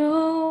 I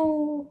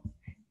know.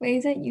 Wait,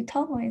 is that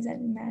Utah or is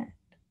that Matt?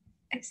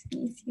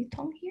 SB is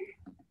Utah here?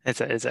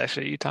 It's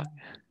actually Utah.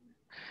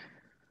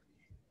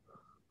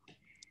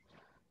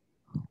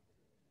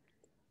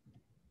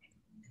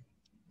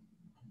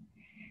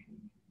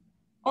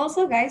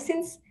 Also, guys,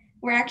 since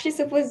we're actually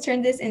supposed to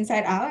turn this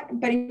inside out,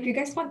 but if you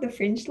guys want the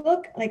fringe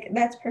look, like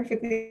that's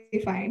perfectly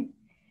fine.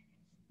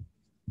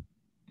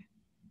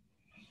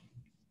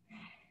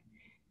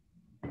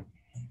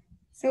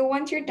 So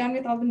once you're done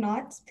with all the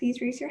knots,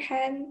 please raise your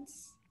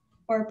hands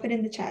or put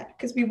in the chat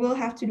because we will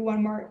have to do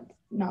one more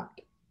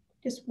knot,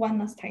 just one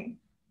last time.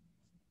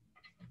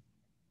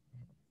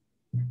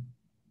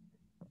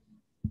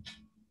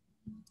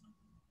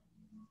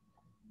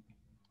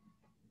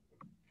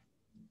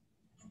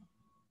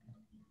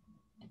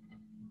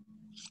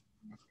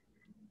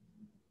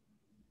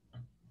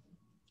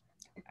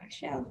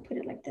 Actually, I'll put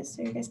it like this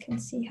so you guys can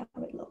see how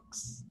it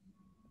looks.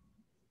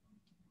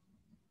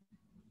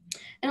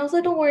 And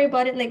also don't worry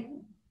about it like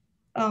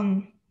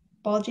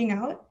bulging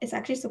out. It's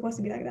actually supposed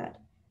to be like that.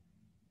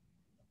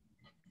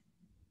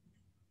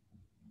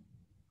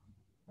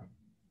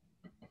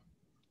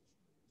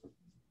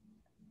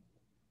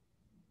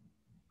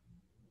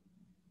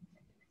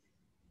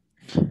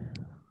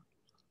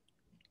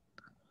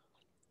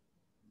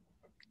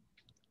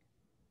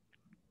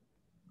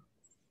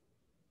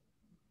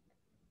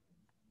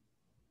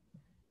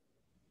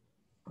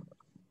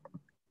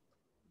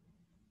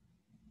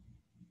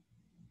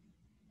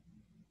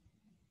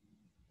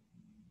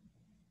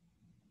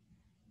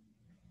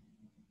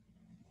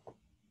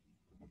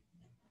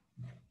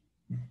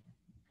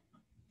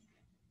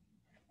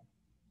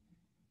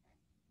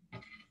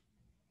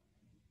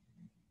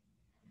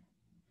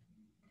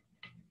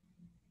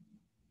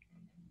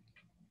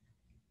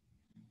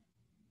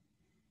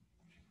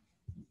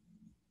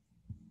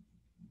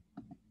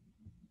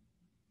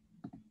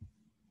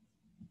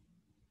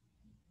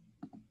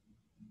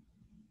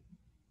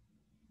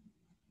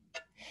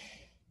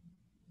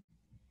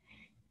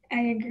 I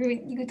agree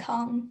with you,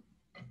 Tom.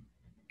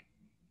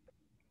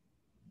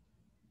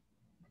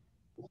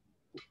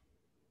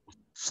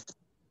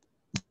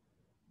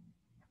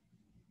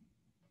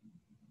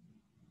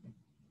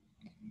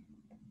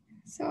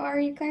 So are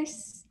you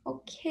guys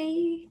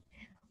okay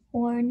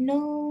or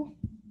no?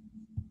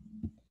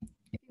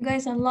 If you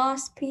guys are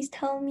lost, please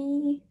tell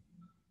me.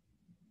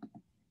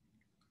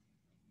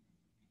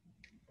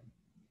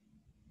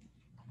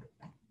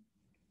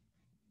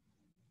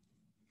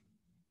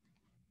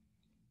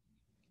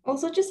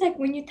 Also, just like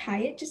when you tie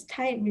it, just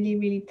tie it really,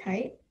 really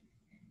tight.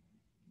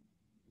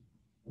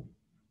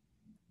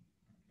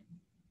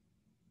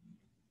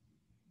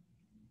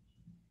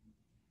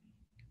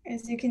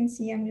 As you can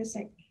see, I'm just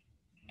like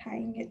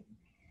tying it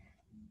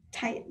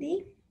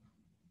tightly.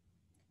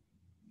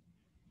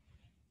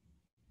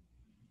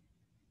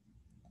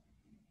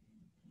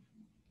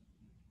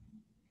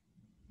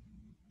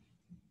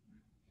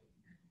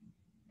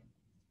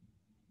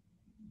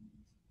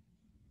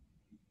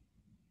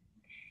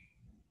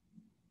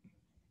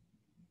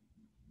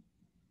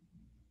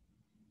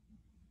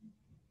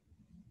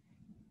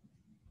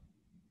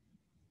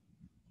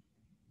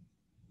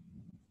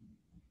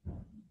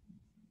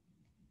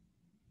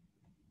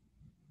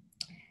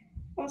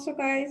 Also,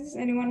 guys, does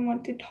anyone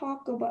want to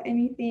talk about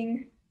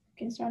anything? You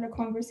can start a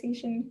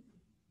conversation.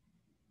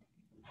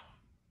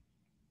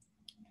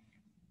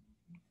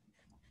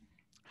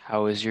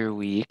 How was your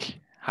week?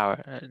 How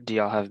do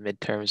y'all have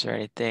midterms or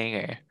anything,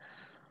 or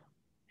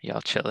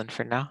y'all chilling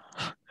for now?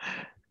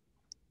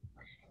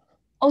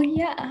 Oh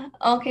yeah.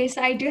 Okay,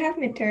 so I do have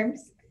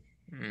midterms,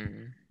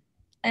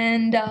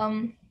 and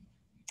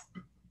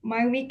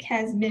my week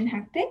has been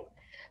hectic,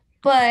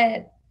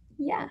 but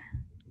yeah.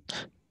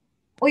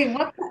 Wait,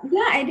 what?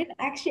 Yeah, I didn't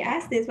actually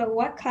ask this, but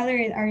what color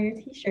are your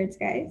t-shirts,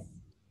 guys?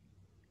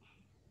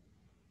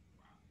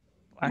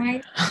 Black.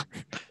 My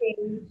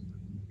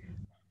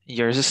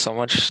Yours is so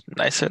much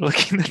nicer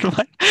looking than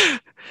mine.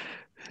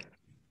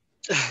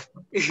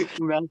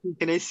 Matthew,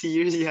 can I see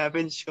yours? You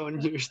haven't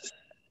shown yours.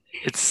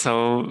 It's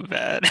so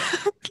bad.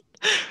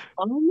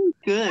 Oh,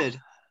 good.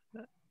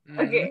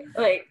 Okay,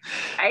 like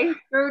I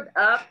screwed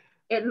up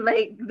in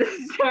like the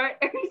start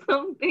or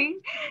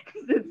something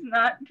because it's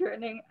not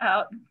turning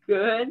out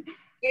good.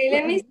 Wait,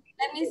 let me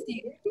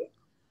see.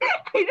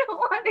 I don't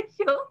want to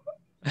show.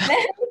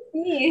 Let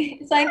me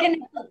see, so I can.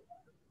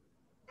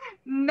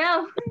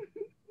 No.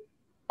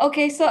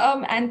 Okay, so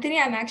Anthony,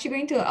 I'm actually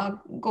going to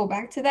go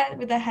back to that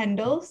with the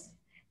handles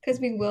because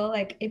we will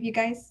like if you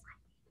guys.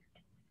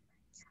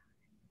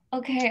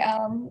 Okay,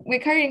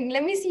 wait, Karin,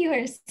 let me see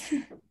yours.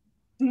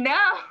 No,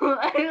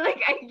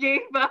 I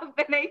gave up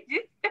and I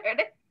just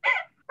started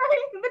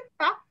trying the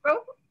top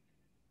rope.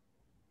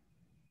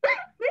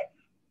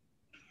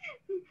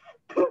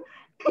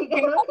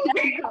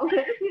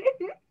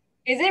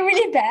 Is it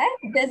really bad?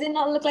 Does it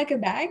not look like a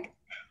bag?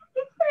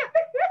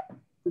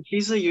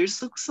 Afizah,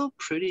 yours look so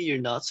pretty. Your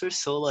knots are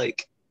so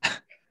like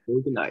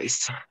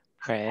organized.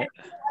 Right.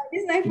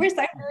 This is my first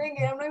time doing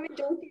it. I'm not even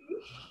joking.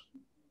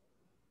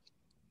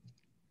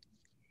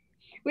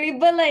 Wait,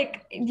 but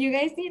like, do you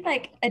guys need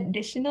like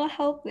additional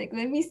help? Like,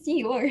 let me see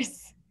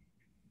yours.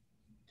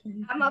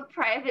 I'm a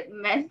private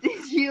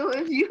message you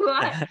if you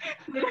want,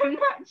 but I'm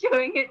not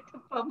showing it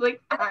to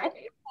public eye.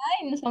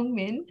 Fine,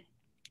 Songmin.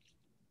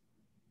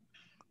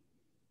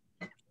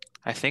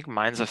 I think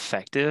mine's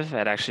effective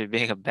at actually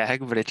being a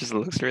bag, but it just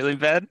looks really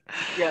bad.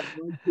 Yeah,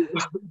 mine too.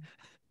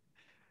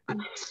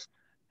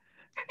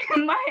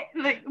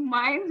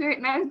 Mine's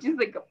right now is just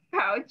like a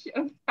pouch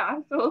of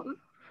tassels.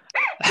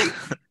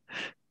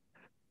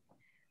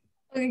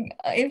 Okay,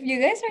 if you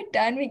guys are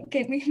done,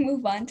 can we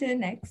move on to the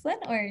next one,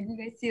 or do you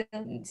guys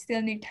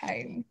still need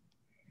time?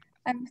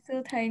 I'm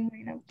still tying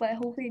mine up, but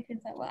hopefully it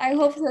turns out well. I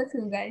hope so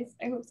too, guys.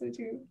 I hope so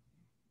too.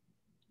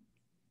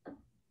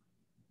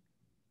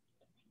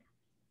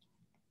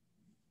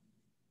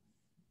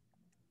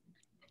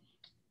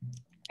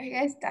 Are you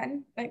guys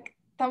done? Like,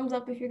 thumbs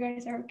up if you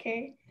guys are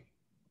okay.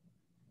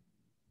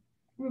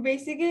 We're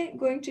basically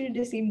going to do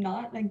the same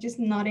knot, like just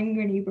knotting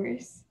your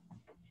neighbors.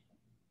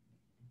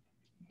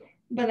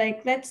 But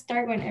like, let's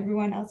start when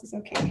everyone else is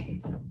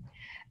okay.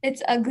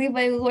 It's ugly,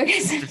 but it will work.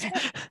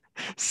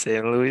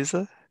 Same,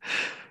 Louisa.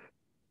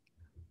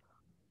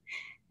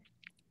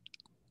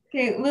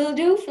 Okay, we'll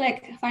do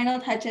like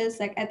final touches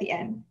like at the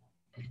end.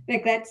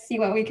 Like, let's see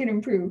what we can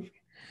improve.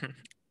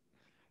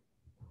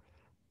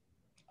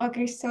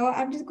 Okay, so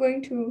I'm just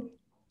going to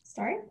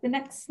start the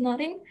next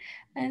knotting.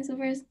 And so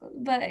first,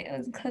 but it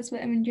was because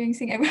I'm enjoying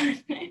seeing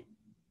everyone.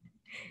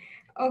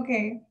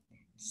 Okay,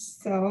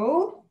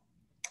 so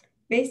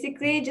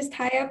basically just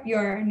tie up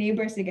your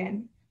neighbors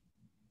again.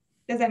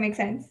 Does that make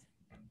sense?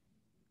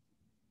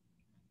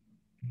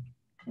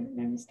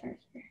 Let me start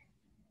here.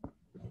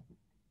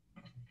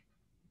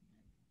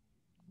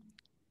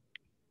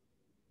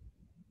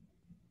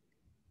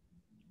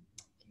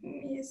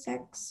 Give me a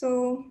sec.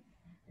 So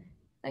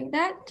like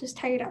that, just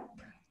tie it up.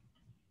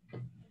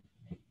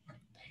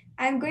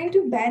 I'm going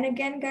to bend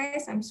again,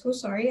 guys. I'm so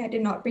sorry. I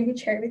did not bring a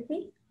chair with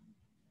me.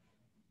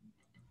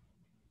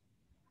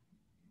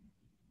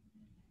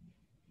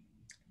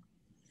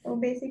 So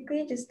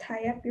basically just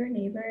tie up your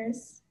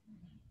neighbors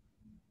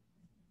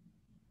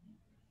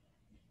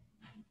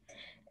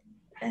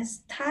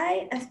as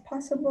tight as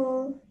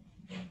possible.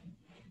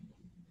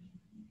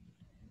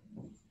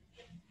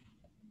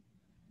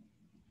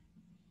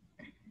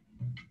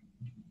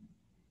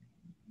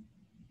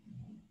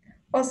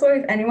 Also,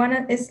 if anyone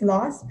is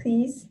lost,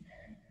 please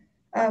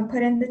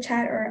put in the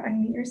chat or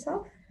unmute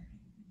yourself.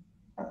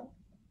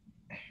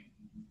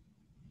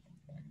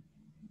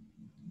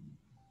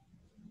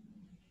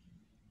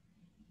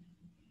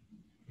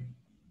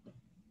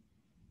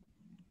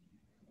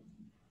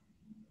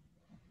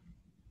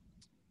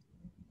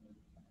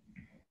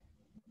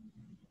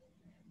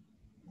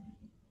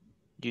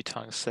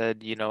 Yutong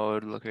said, it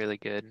would look really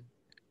good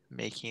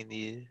making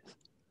these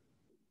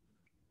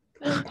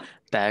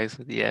bags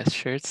with ES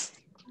shirts.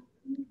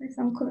 For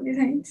some cool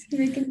designs,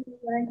 making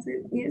bags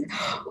with ears.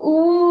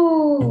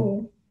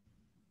 Ooh,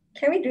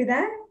 can we do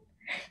that?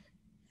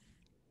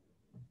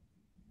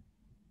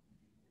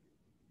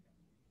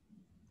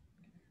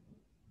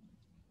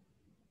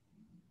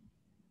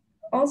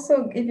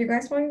 Also, if you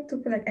guys want to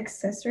put like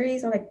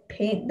accessories or like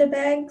paint the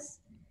bags,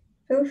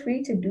 feel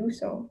free to do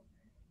so.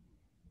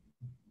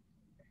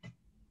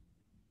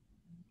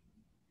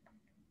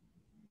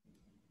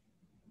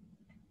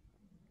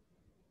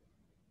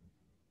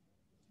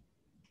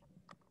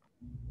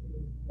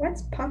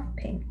 What's puff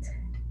paint?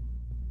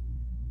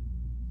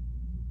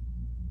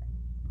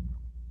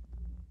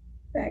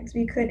 Bags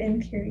we could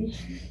in theory.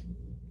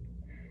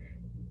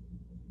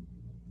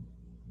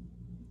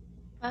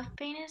 Puff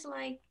paint is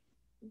like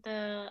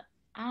I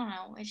don't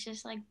know, it's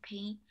just like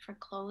paint for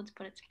clothes,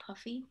 but it's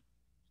puffy.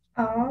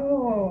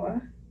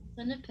 Oh.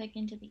 Send a pic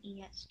into the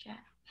ES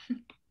chat.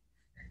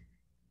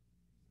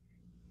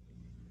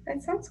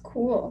 That sounds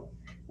cool.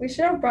 We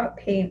should have brought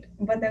paint,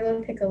 but that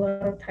will take a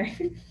lot of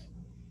time.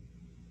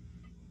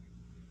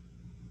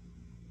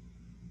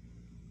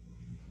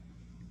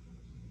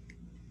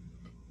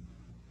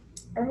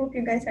 I hope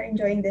you guys are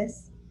enjoying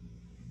this.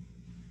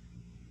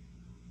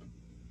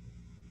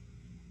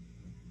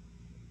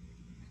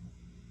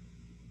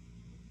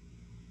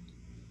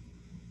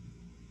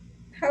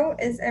 How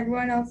is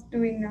everyone else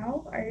doing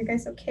now? Are you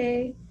guys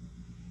okay?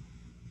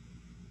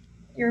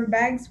 Your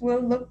bags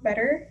will look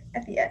better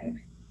at the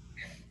end.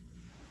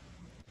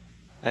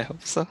 I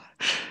hope so.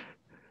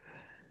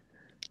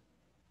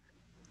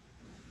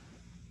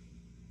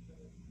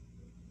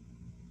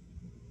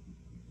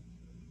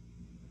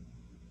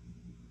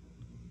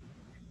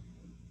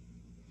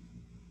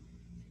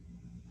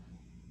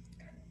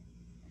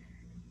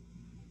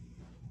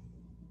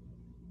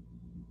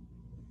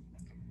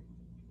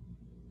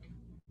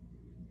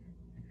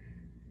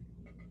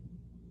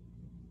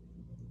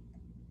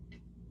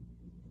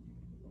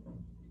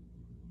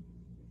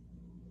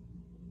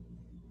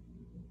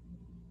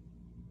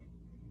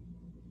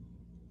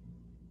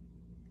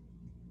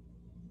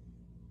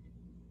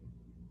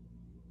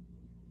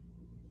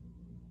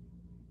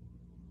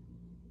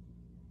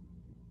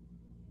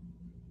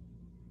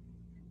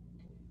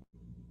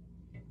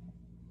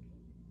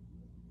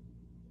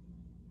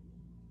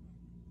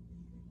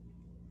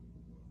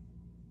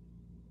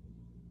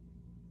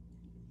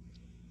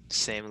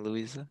 Same,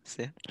 Louisa.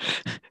 Same.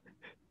 I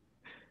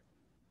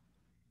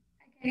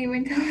can't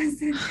even tell us.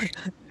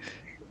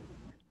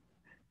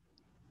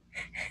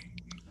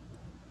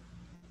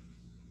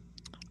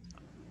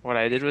 What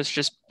I did was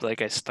just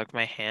I stuck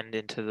my hand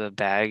into the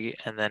bag,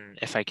 and then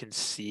if I can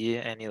see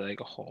any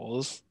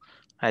holes,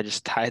 I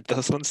just tied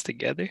those ones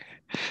together.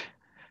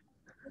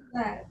 What's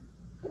that?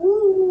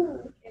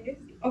 Ooh.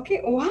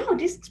 Okay. Wow,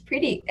 this looks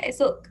pretty. Guys,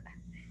 look.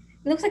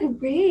 It looks like a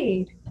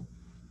braid.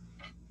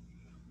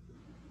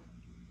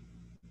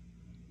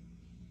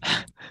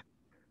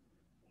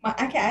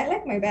 Okay, I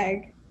like my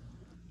bag.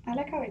 I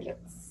like how it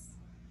looks.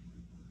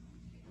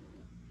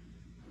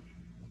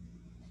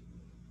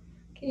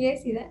 Can you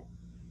guys see that?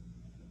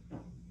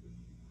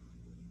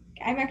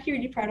 I'm actually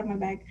really proud of my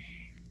bag.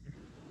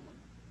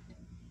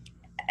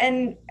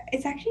 And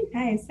it's actually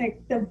nice.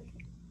 Like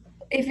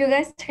if you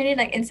guys turn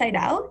it inside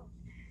out,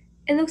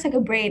 it looks like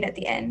a braid at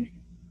the end.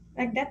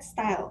 Like that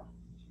style.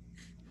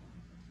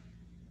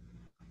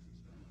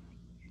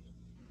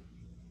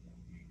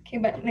 Okay,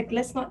 but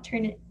let's not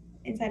turn it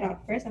inside out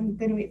first. I'm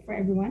gonna wait for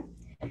everyone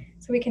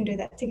so we can do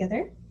that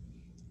together.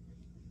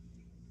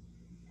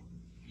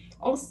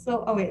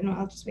 Also, oh wait, no,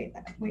 I'll just wait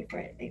for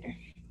it later.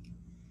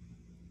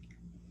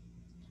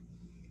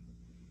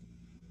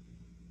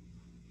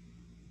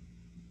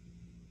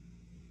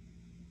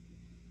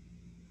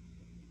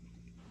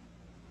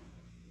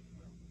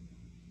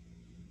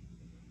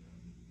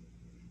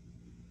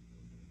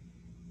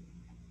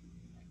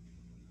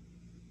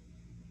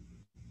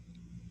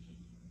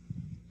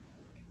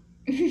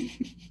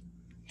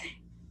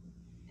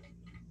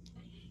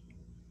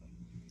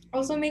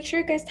 Also, make sure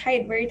you guys tie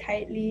it very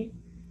tightly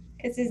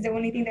because it's the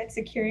only thing that's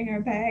securing our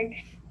bag.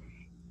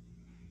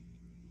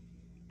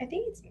 I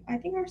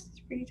think ours is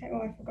pretty tight.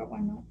 Oh, I forgot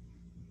one knot.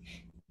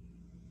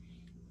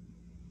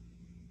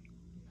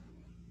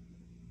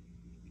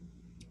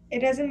 It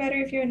doesn't matter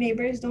if your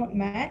neighbors don't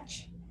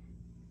match.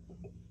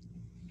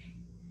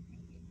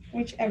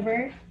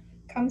 whichever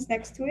comes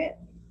next to it,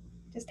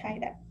 just tie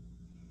that.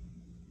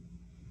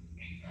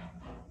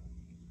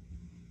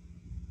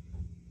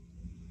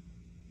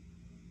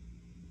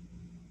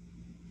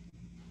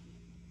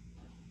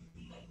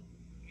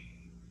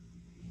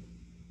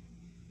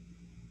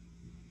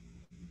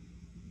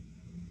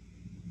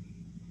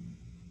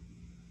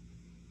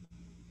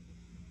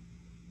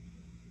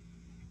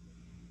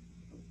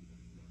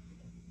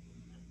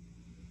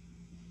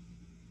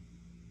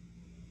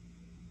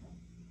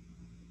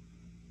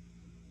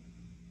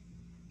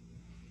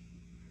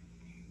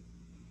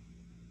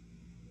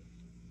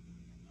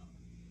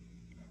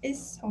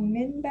 Is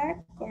Songmin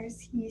back or is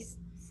he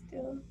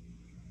still?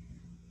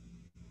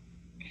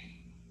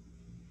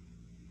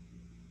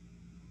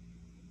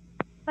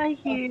 Hi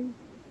here.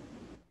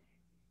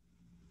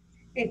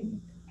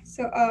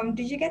 So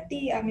did you get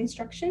the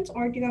instructions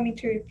or do you want me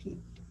to repeat?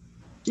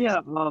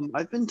 Yeah,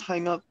 I've been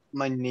tying up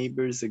my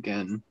neighbors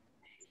again.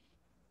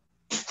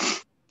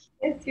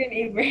 It's your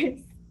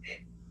neighbors.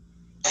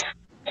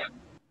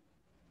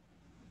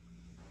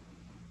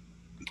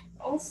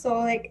 Also,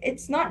 like,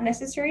 it's not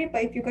necessary,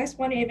 but if you guys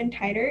want it even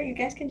tighter, you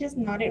guys can just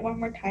knot it one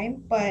more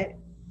time, but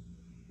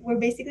we're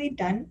basically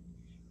done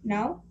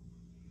now.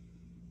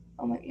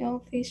 Oh my, y'all,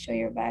 please show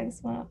your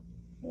bags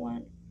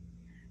one.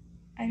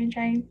 I've been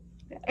trying.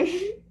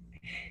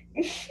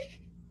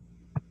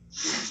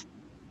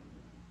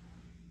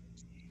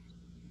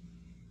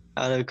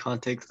 Out of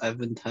context, I've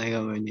been tying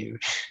up my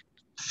neighbors.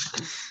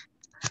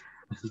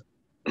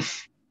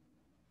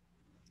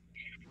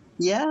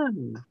 Yeah.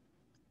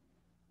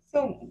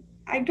 So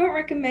I don't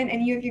recommend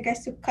any of you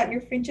guys to cut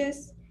your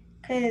fringes,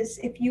 because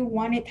if you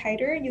want it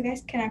tighter, you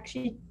guys can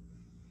actually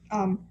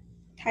tie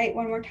it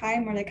one more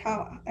time, or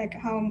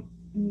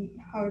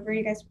however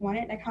you guys want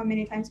it, like how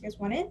many times you guys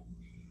want it.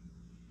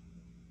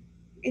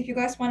 If you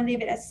guys want to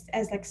leave it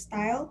as like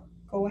style,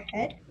 go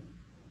ahead.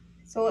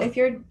 So if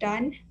you're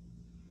done,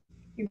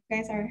 you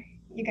guys are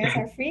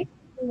free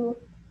to,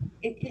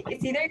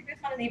 it's either you guys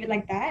want to leave it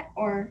like that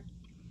or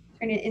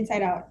turn it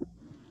inside out.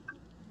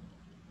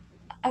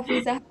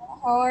 Afizah,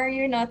 how are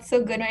you not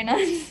so good right now?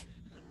 I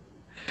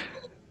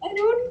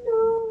don't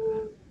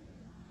know.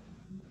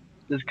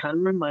 This kind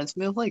of reminds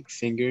me of like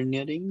finger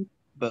knitting,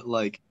 but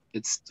like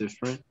it's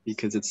different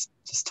because it's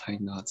just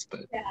tying knots,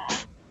 but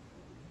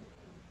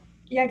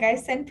Yeah,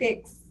 guys, send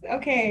pics.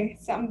 Okay,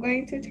 so I'm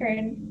going to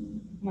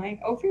turn mine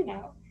over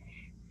now.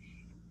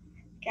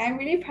 Okay, I'm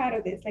really proud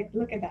of this. Like,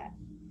 look at that.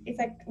 It's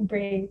like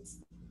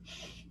braids.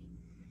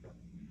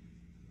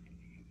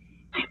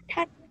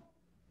 Okay,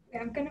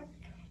 I'm gonna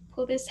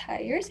pull this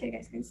higher so you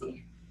guys can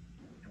see.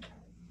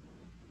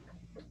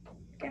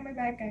 Look at my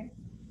bag, guys.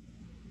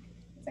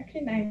 It's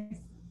actually nice.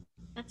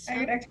 That's I so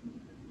would actually.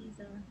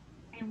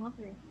 I love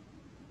it.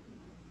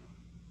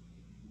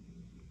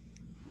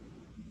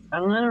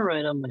 I'm gonna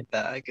write on my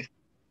bag.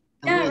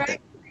 Yeah, right.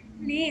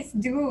 Please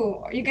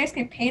do. You guys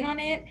can paint on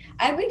it.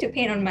 I'm going to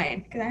paint on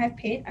mine because I have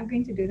paint. I'm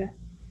going to do that.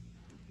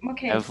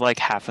 Okay. I have like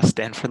half a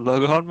Stanford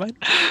logo on mine.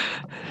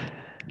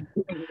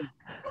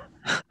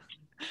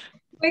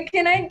 Wait,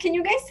 can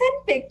you guys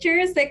send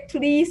pictures? Like,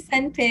 please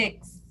send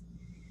pics.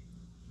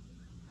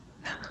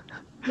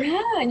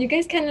 Yeah, you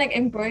guys can like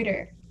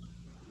embroider.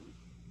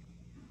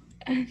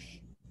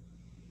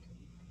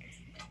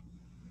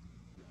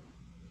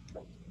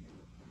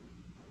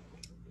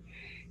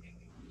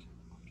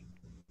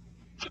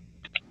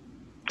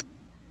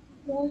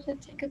 We'll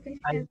just take a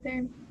picture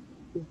there.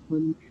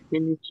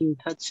 Finishing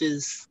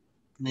touches,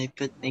 and I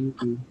put thank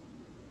you.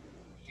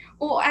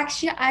 Oh,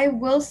 actually, I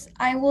will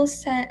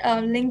send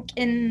a link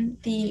in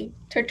the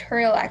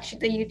tutorial. Actually,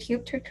 the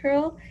YouTube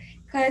tutorial,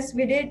 because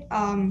we did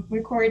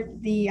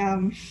record the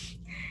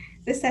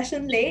the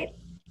session late,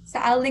 so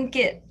I'll link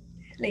it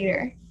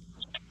later.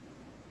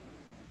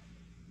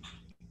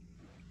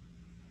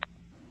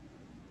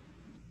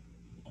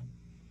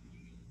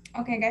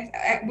 Okay, guys,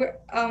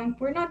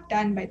 we're not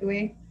done, by the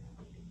way.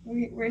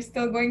 We're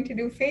still going to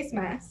do face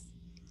masks.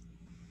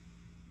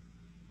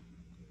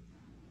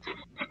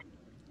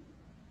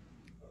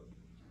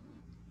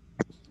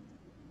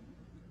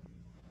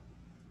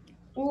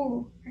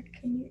 Oh,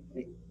 can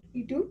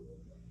you do?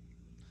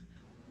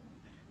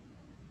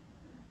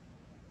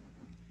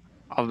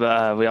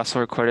 We also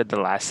recorded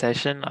the last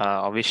session.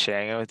 I'll be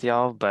sharing it with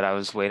y'all, but I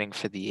was waiting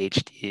for the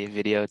HD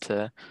video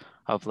to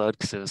upload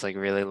because it was like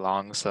really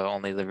long, so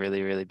only the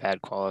really, really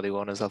bad quality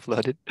one was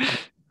uploaded.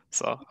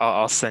 So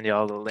I'll send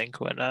y'all the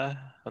link when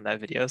that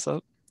video is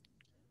up.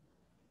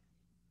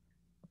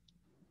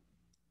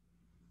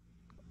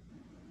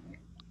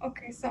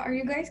 Okay, so are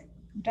you guys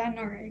done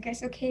or are you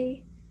guys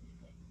okay?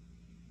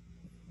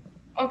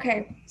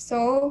 Okay,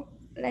 so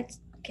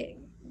okay.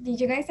 Did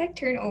you guys like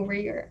turn over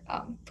your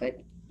foot,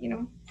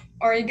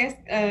 or you guys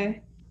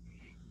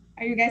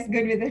are you guys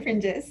good with the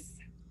fringes?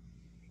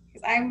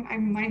 Because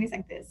mine is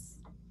like this.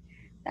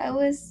 That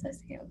was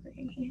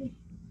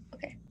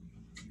okay.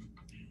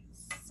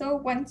 So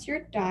once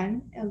you're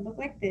done, it'll look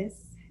like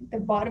this. The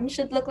bottom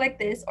should look like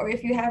this, or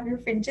if you have your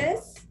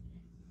fringes,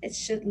 it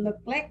should look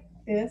like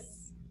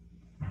this.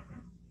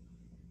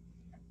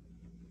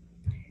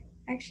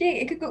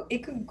 Actually,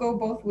 it could go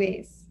both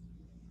ways.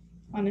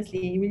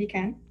 Honestly, it really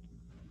can.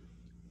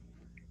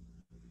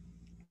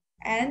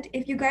 And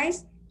if you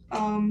guys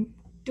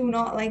do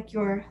not like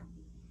your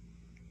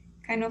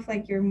kind of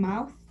like your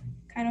mouth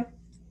kind of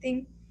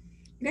thing,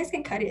 you guys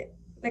can cut it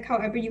like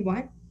however you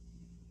want.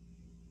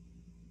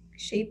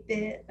 Shape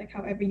it like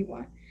however you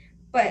want.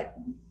 But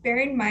bear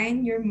in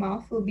mind your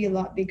mouth will be a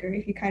lot bigger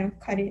if you kind of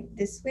cut it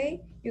this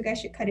way. You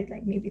guys should cut it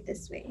like maybe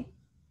this way.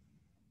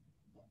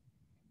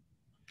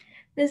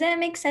 Does that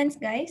make sense,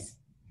 guys?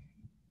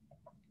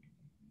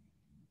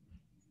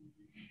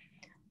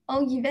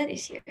 Oh, Yvette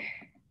is here.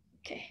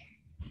 Okay.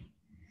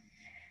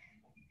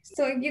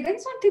 So if you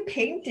guys want to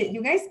paint it,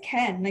 you guys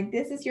can. Like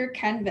this is your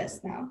canvas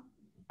now.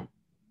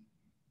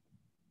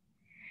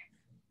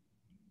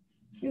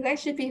 You guys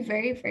should be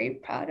very, very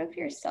proud of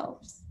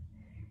yourselves.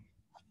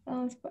 That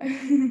was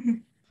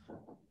fun.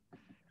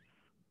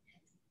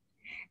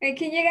 Wait,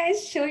 can you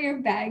guys show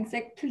your bags,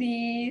 like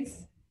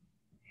please?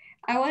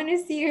 I want to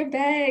see your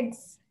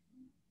bags.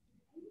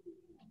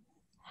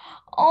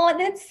 Oh,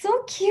 that's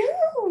so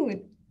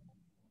cute.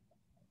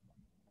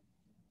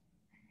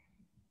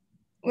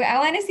 Wait, I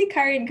want to see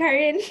Karin.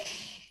 Karin.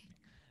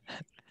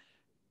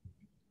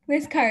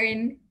 Where's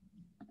Karin?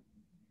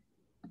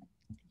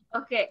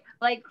 Okay,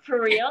 like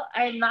for real,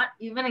 I'm not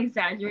even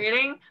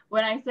exaggerating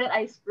when I said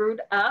I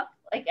screwed up.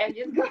 Like I'm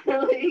just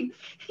gonna like,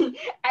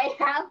 I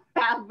have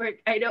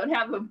fabric. I don't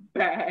have a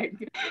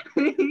bag.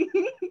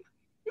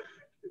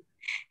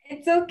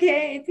 It's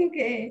okay. It's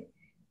okay.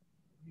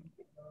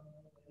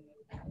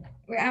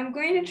 Wait, I'm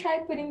going to try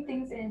putting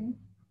things in.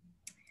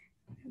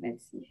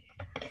 Let's see.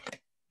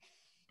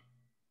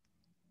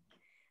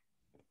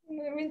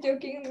 I'm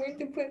joking. I'm going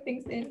to put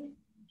things in.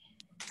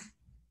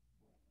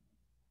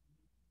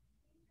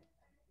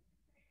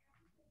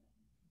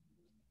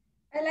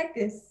 I like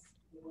this.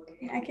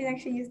 I can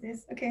actually use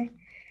this. Okay.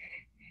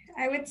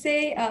 I would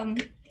say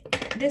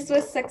this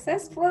was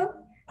successful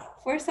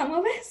for some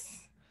of us.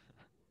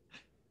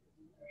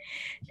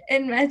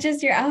 It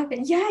matches your outfit.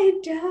 Yeah,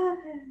 it does.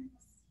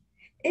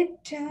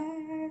 It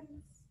does.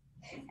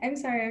 I'm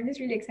sorry. I'm just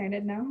really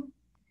excited now.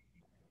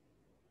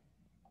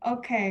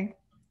 Okay.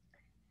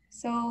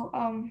 So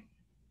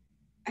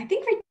I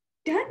think we're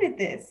done with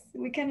this.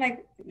 We can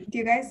like, do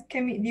you guys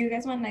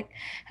want like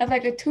have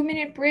like a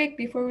 2-minute break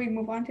before we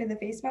move on to the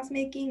face mask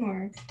making,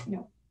 or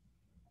no?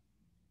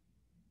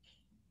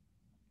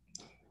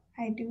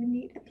 I do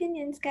need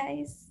opinions,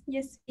 guys.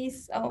 Yes,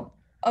 please. Oh,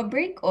 a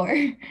break or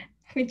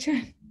which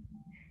one?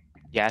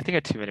 Yeah, I think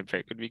a 2-minute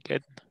break would be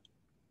good.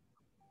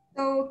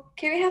 So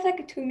can we have like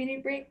a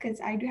 2-minute break? Because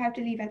I do have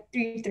to leave at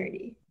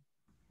 3:30.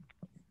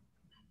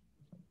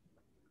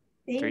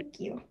 Thank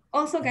you.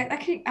 Also, guys,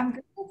 actually, I'm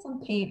gonna get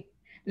some paint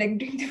like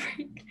during the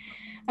break.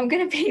 I'm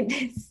gonna paint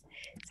this.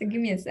 So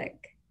give me a sec.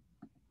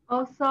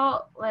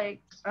 Also,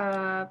 like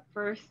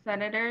for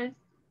senators,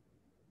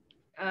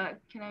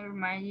 can I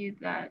remind you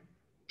that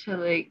to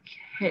like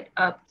hit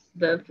up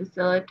the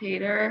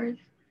facilitators,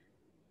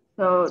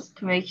 so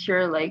to make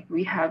sure like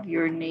we have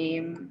your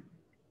name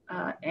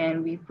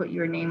and we put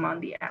your name on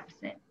the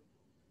absent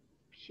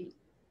sheet.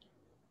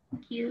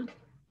 Thank you.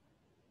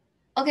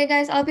 Okay,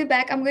 guys, I'll be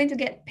back. I'm going to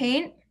get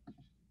paint.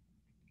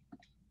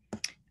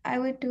 I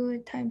would do a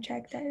time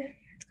check that.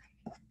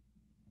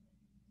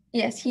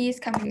 Yes, he is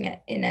coming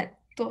in at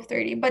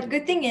 12:30. But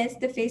good thing is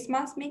the face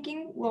mask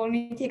making will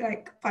only take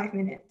like 5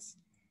 minutes.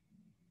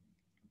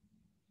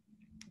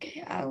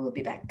 Okay, I will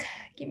be back.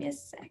 Give me a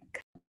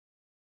sec.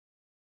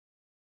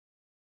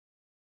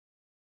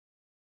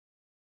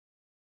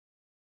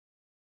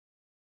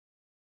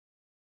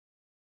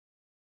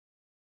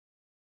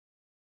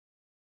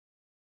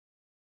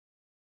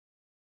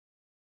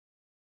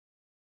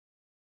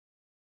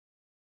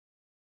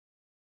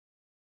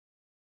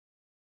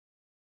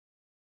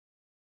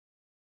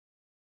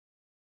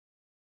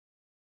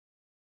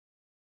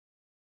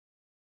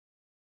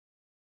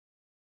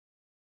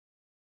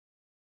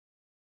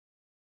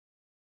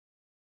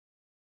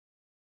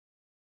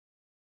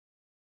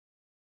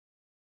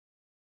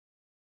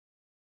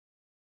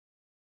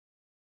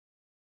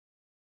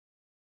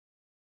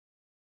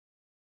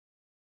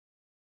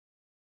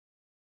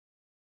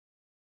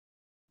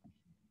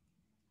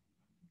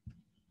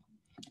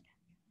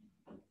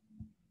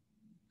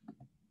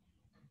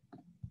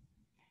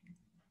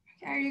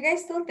 Are you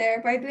guys still there?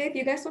 By the way, if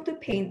you guys want to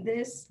paint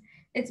this,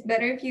 it's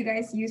better if you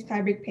guys use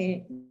fabric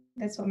paint.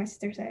 That's what my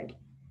sister said.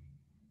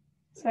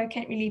 So I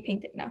can't really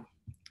paint it now,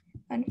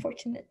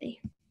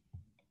 unfortunately.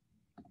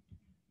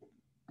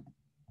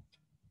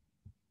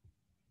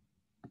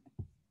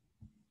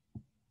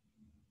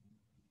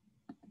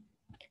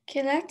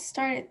 Okay, let's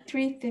start at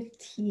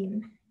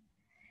 3:15.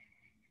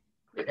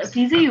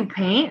 Afizah, you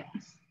paint?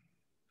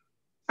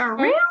 For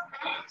real?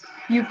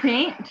 You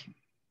paint?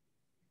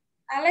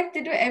 I like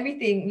to do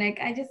everything. Like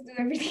I just do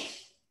everything.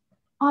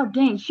 Oh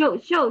dang! Show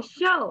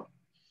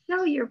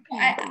your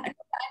paint. I'm not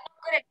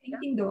good at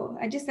painting though.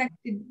 I just like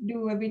to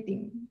do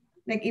everything.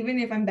 Like even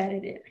if I'm bad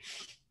at it.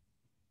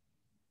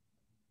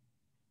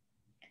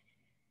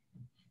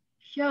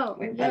 Show.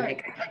 Wait, but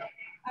like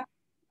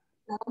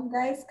down,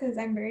 guys, because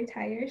I'm very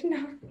tired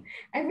now.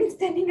 I've been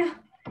standing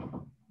up.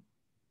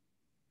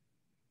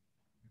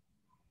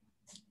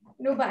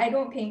 No, but I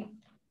don't paint.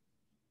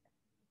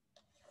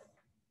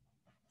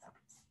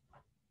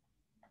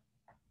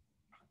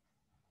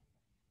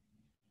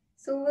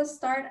 So we'll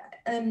start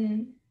at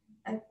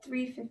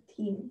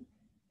 3:15.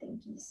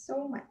 Thank you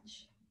so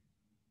much.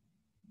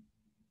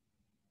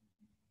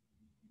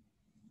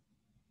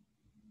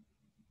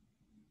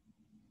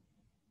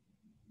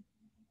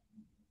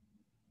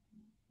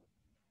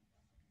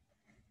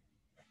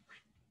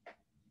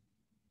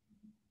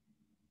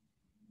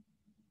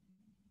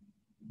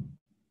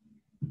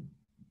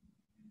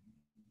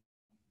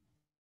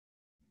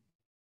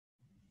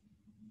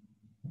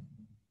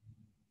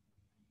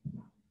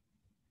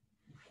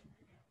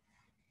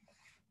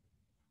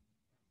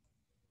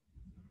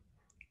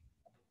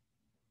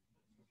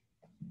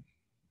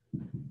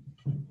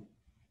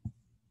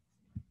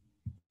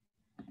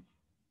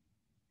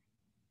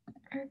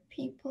 Are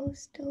people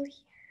still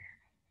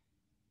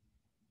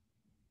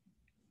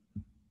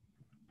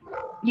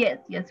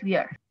here? Yes, we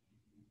are.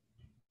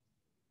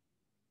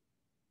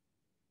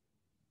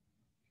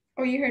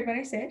 Oh, you heard what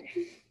I said?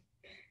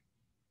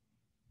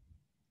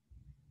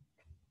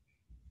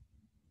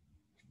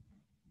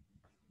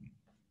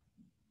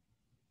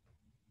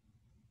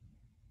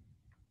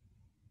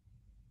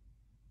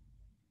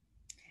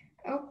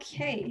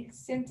 Okay,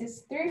 since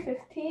it's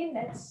 3:15,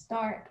 let's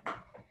start.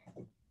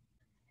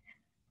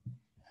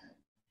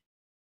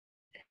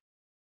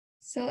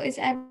 So is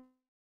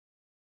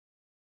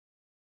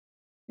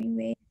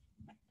anyway.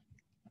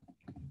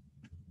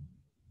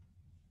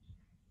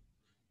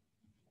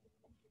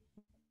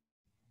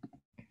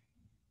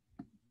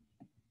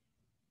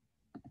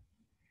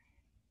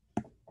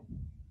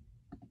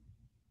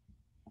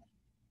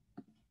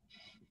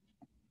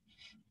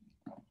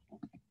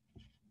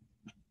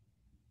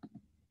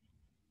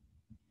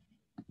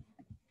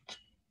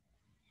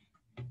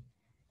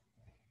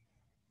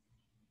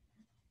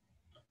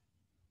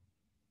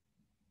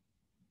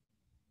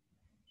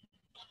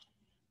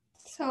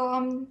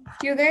 So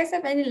do you guys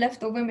have any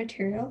leftover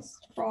materials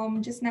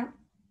from just now?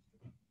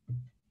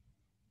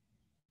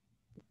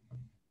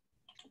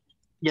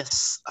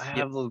 Yes, I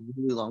have a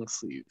really long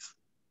sleeve.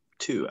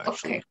 2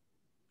 actually.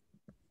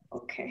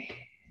 Okay.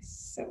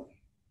 So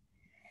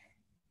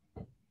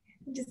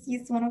just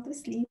use one of the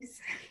sleeves.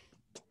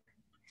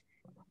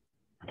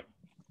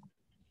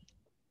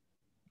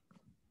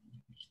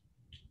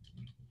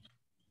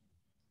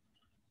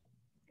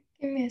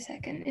 Give me a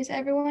second. Is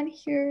everyone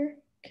here?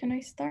 Can I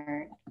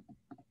start?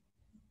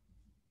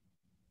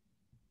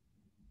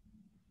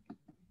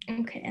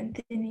 Okay,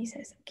 Anthony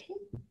says okay.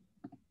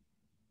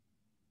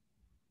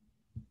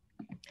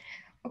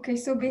 Okay,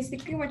 so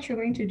basically what you're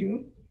going to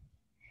do,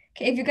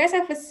 okay, if you guys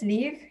have a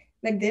sleeve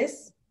like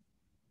this,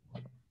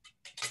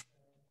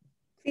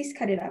 please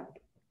cut it up.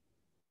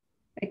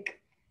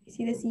 Like, you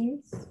see the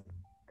seams?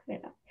 Cut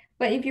it up.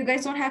 But if you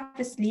guys don't have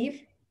a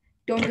sleeve,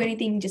 don't do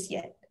anything just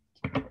yet.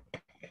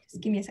 Just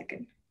give me a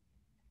second.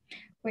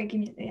 Wait, give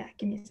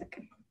me a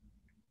second.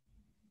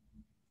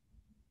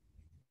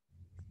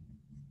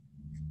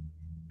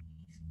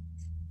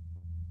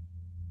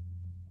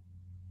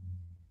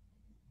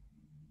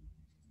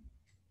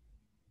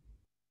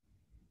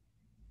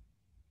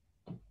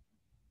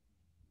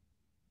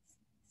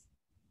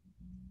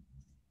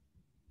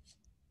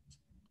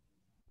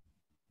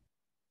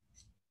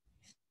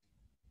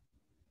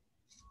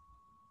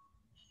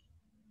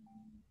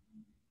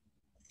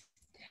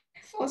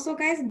 Also,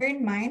 guys, bear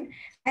in mind,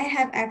 I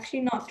have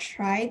actually not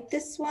tried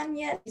this one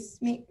yet. It's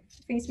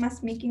face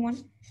mask making one.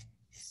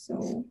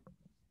 So,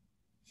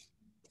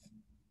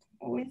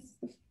 always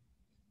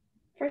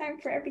first time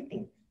for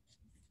everything.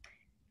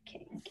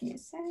 Okay, give me a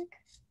sec.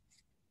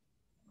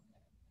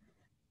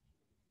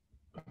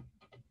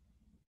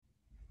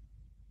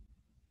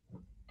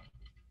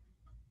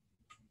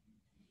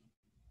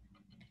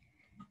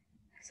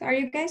 So are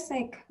you guys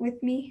like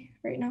with me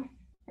right now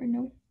or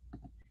no?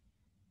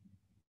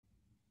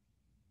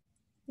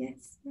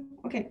 Yes. No?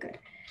 Okay, good.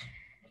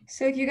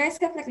 So if you guys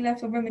have like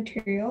leftover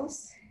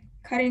materials,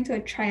 cut into a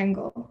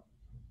triangle.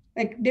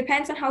 Like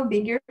depends on how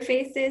big your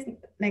face is.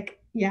 Like,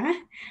 yeah,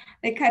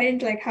 like cut it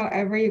into like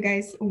however you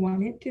guys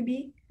want it to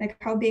be, like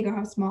how big or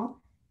how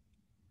small.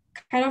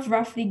 Kind of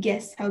roughly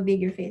guess how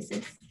big your face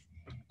is.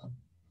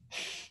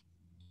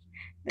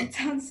 That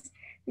sounds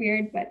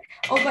weird, but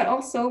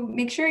also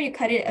make sure you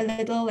cut it a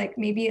little, like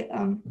maybe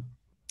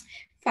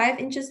 5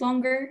 inches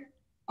longer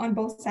on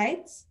both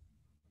sides.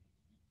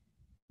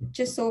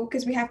 Just so,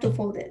 because we have to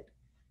fold it.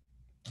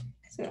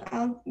 So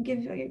I'll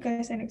give you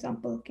guys an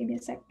example. Give me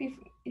a sec.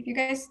 If you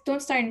guys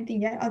don't start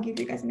anything yet, I'll give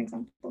you guys an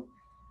example.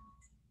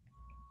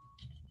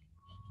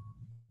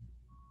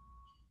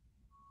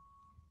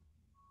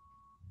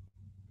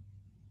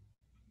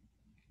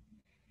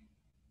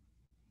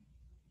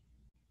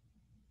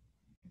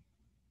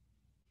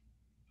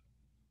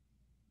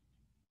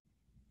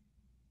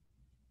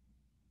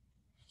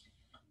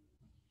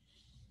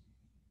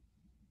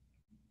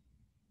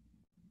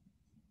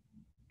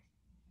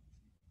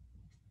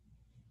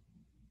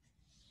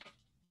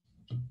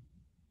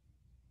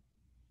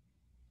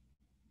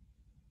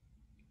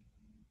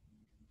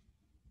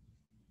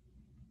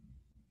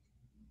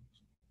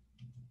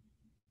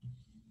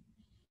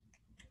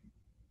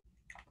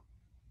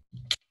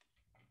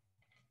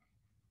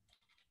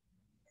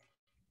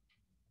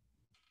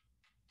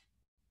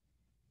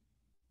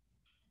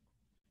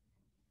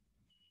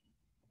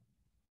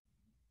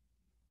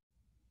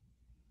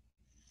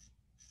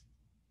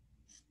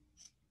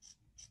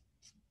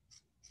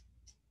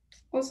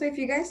 Also, if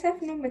you guys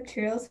have no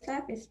materials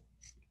left, it's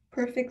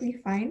perfectly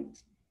fine.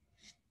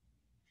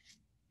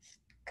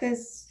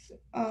 Because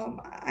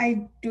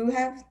I do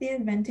have the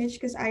advantage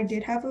because I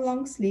did have a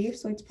long sleeve,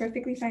 so it's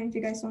perfectly fine if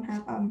you guys don't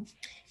have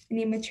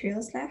any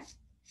materials left.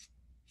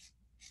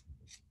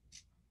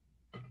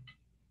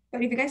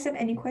 But if you guys have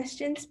any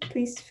questions,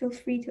 please feel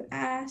free to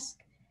ask.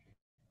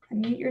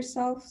 Unmute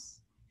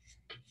yourselves.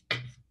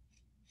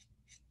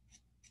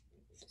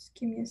 Just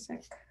give me a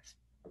sec.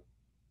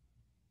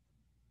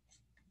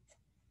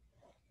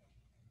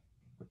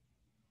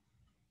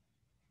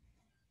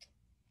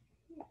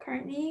 I'm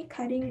currently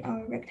cutting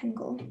a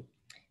rectangle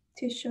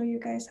to show you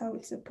guys how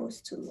it's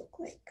supposed to look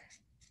like.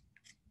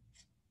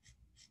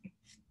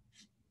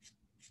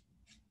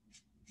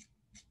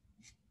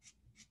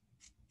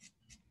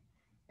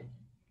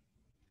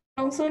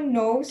 Also,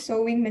 no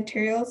sewing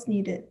materials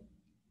needed.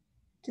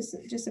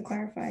 Just to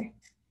clarify.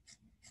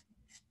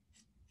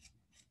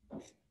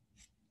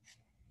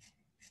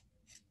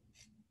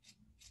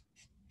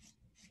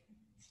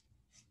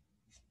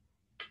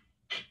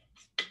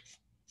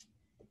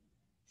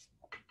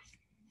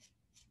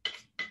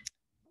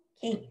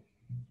 Okay.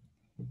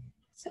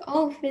 So,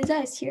 oh,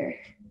 Afizah is here.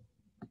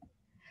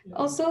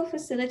 Also,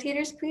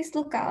 facilitators, please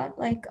look out,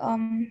 like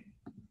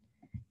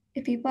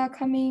if people are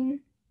coming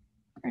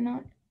or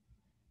not.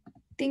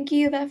 Thank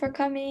you, Yvette, for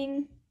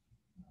coming.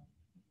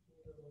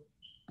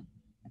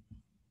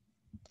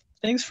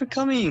 Thanks for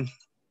coming.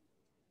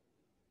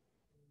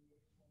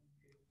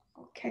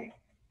 Okay.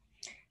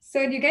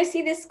 So do you guys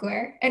see this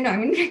square? No, I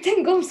mean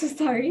rectangle, I'm so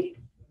sorry.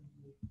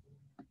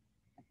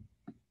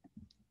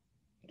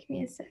 Give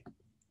me a sec.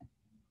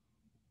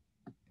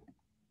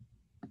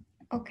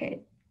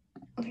 Okay.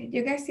 Okay, do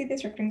you guys see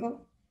this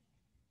rectangle?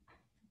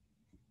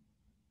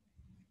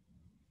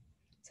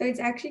 So it's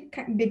actually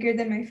kind of bigger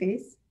than my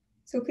face.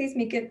 So please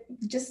make it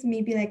just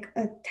maybe like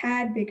a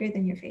tad bigger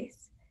than your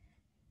face.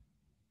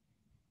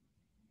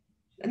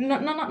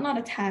 Not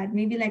a tad,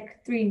 maybe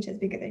like 3 inches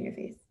bigger than your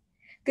face.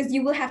 Because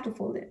you will have to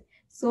fold it.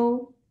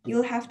 So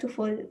you'll have to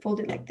fold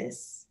it like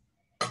this.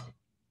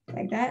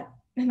 Like that,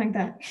 and like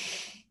that.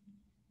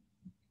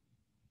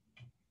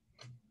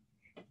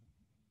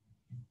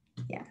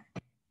 Yeah.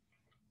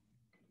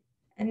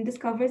 And this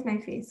covers my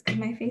face because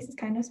my face is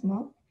kind of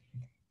small.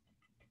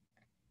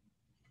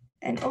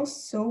 And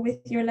also with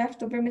your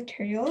leftover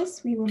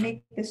materials, we will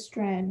make the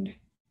strand.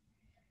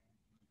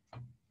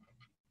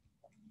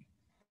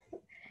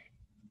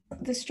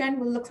 The strand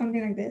will look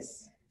something like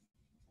this.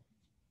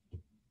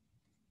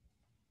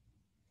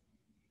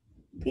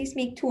 Please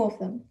make 2 of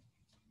them.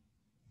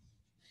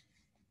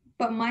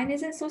 But mine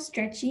isn't so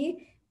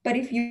stretchy, but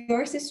if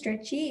yours is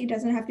stretchy, it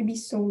doesn't have to be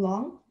so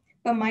long.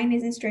 But mine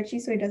isn't stretchy,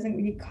 so it doesn't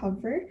really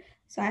cover.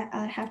 So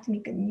I'll have to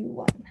make a new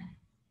one.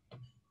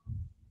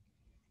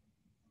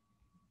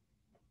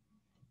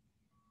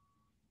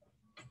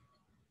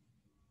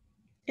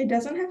 It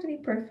doesn't have to be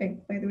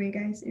perfect, by the way,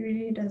 guys. It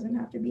really doesn't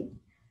have to be.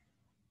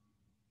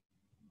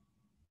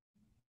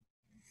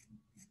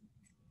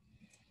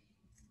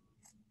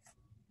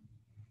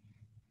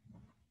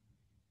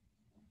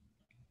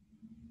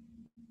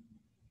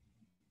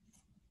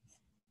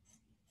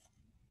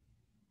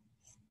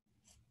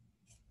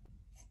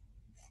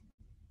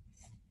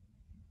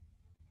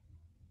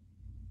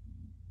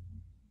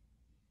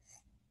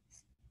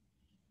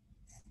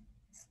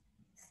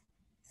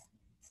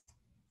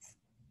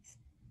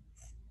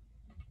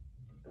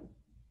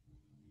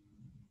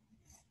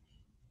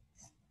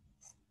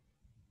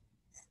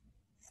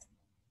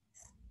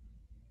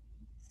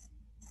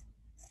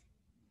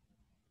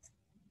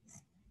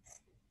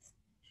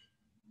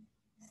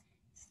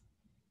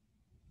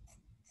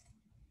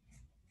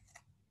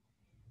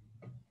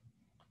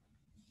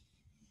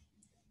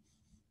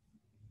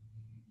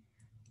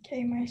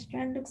 Okay, my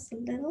strand looks a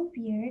little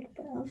weird,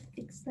 but I'll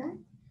fix that.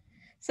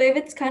 So if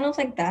it's kind of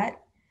like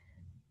that,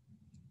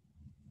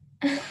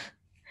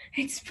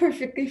 it's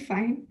perfectly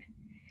fine.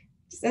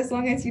 Just as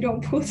long as you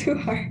don't pull too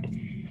hard.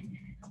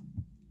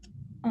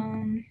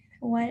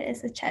 What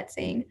is the chat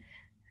saying?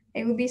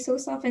 It will be so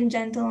soft and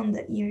gentle on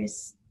the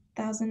ears.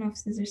 1,000 of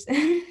scissors.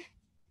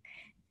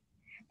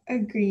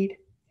 Agreed.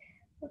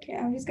 Okay,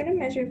 I'm just gonna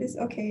measure this.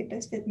 Okay, it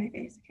does fit my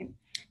face. Okay.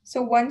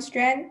 So one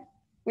strand,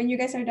 when you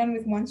guys are done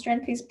with one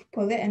strand, please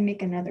pull it and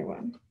make another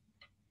one.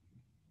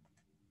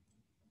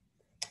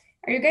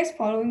 Are you guys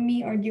following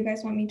me, or do you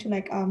guys want me to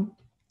like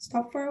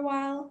stop for a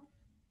while?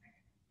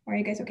 Are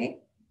you guys okay?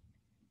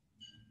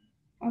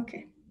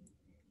 Okay.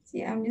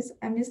 See, I'm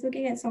just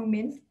looking at Song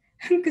Min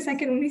because I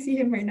can only see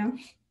him right now.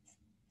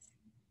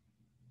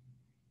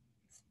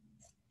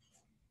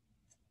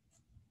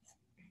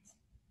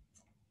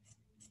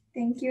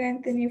 Thank you,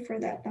 Anthony, for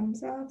that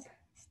thumbs up.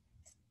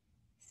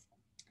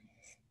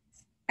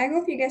 I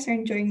hope you guys are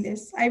enjoying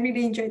this. I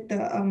really enjoyed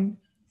the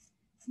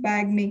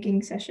bag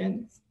making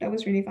session. That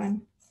was really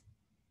fun.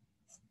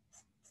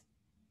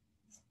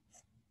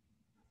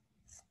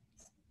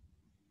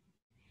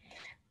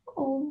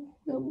 Oh,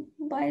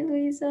 bye,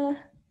 Louisa.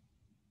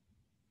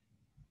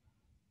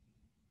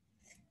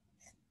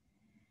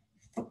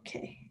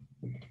 Okay.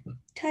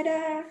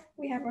 Ta-da!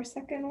 We have our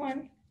second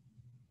one.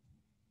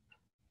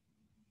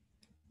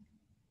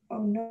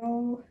 Oh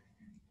no,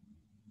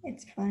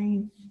 it's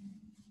fine.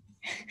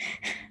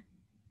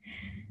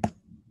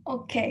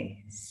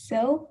 Okay,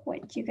 so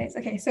what do you guys,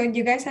 okay, so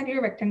you guys have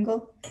your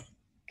rectangle.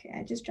 Okay,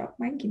 I just dropped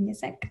mine, give me a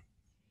sec.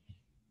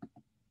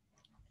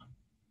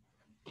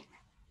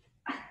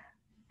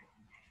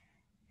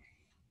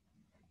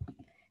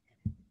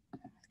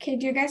 Okay,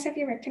 do you guys have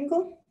your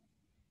rectangle?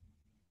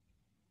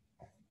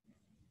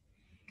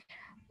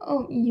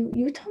 Oh,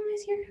 Tom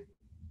is here?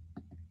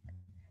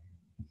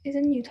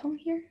 Isn't Tom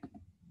here?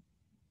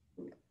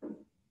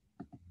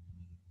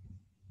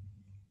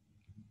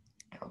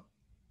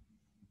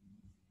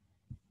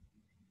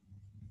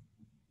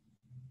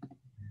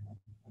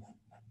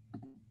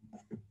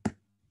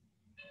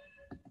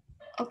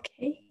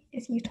 Okay,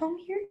 is Tom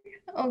here?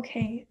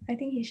 Okay, I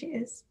think she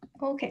is.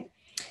 Okay,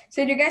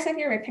 so do you guys have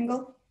your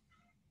rectangle?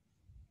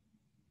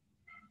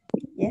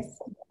 Yes.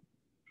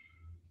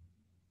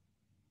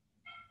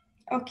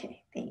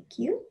 Okay, thank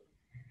you.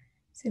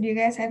 So do you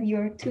guys have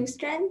your 2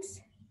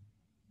 strands?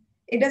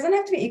 It doesn't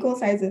have to be equal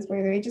sizes, by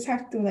the way. You just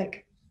have to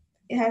like,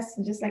 it has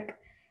to just like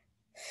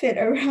fit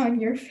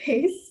around your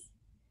face.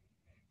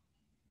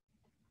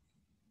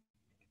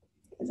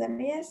 Is that a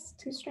yes?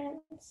 2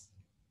 strands.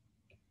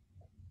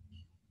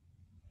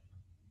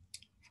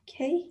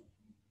 Okay.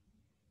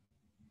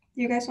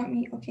 You guys want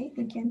me? Okay,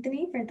 thank you,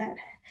 Anthony, for that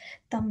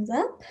thumbs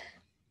up.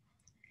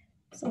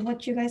 So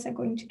what you guys are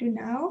going to do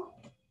now,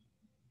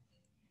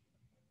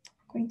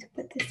 I'm going to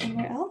put this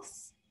somewhere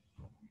else.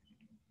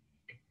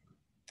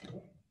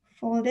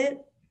 Fold it.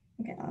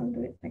 Okay, I'll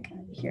do it like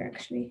here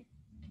actually.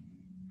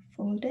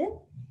 Fold it.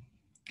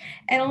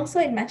 And also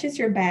it matches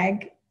your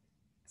bag.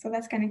 So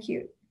that's kind of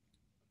cute.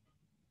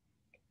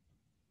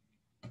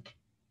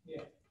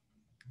 Yeah.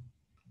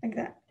 Like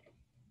that.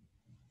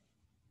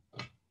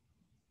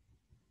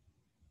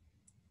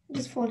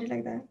 Just fold it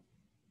like that.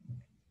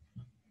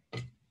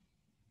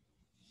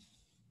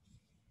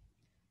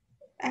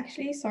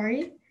 Actually,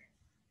 sorry.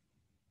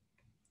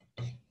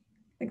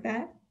 Like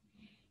that.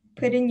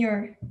 Put in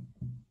your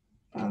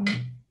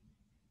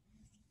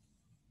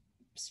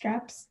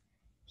straps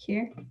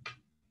here.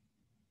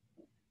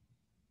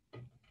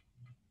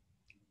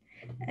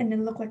 And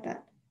then look like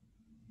that.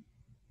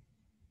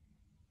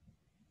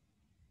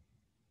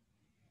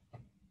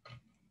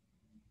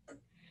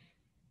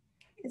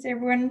 Is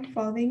everyone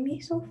following me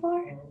so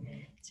far?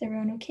 Is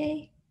everyone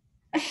okay?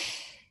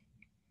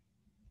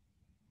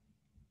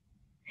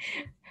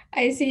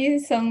 I see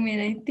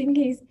Sungmin. I think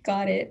he's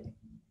got it.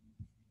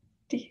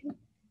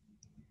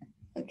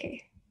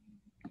 Okay.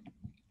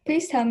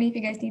 Please tell me if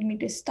you guys need me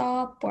to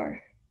stop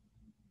or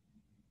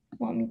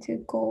want me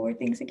to go over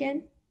things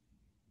again.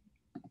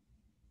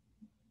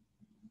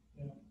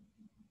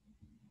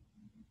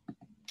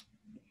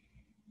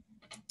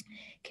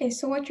 Okay,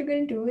 so what you're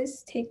going to do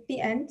is take the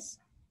ends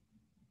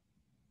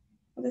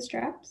of the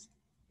straps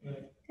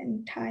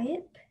and tie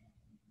it.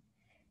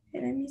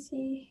 And let me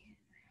see.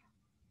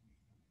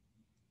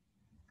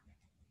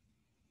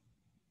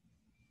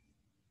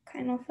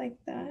 Kind of like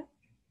that.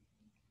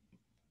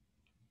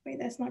 Wait,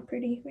 that's not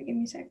pretty. Wait, give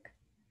me a sec.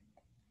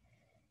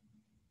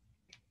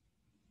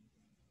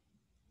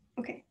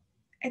 Okay,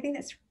 I think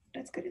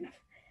that's good enough.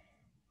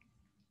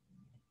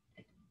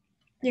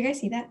 You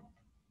guys see that?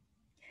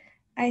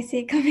 I see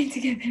it coming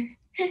together.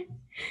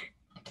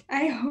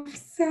 I hope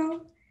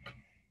so.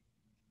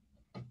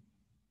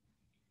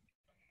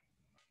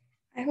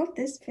 I hope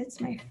this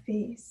fits my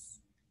face.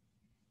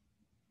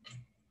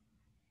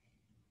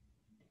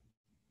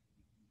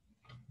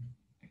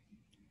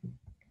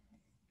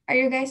 Are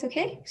you guys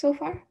okay so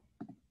far?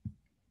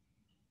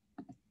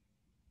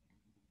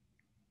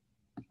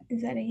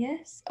 Is that a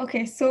yes?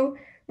 Okay, so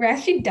we're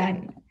actually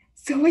done.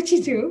 So what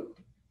you do,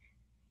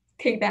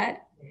 take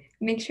that,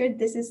 make sure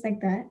this is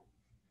like that.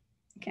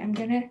 Okay, I'm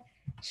gonna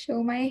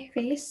show my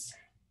face.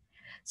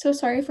 So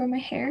sorry for my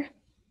hair.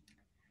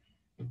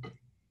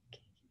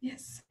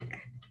 Yes.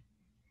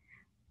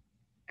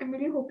 I'm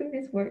really hoping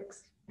this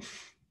works.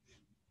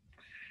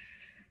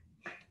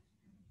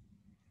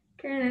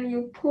 Okay, and then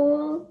you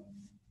pull.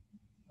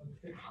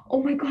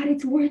 Oh my God,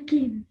 it's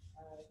working.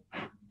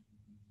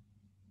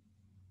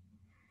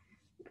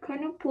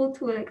 Kind of pull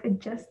to like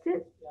adjust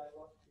it.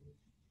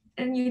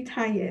 And you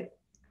tie it.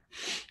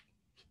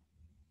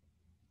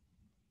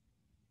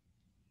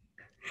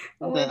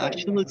 Oh That my God.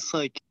 actually looks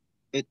like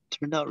it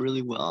turned out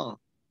really well.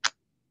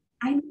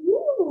 I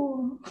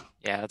know.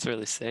 Yeah, that's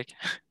really sick.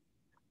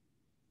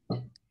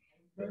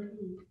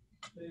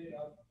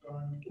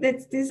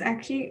 This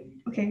actually,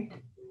 okay.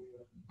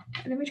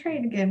 Let me try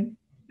it again.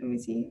 Let me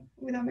see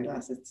without my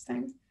glasses this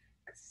time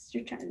because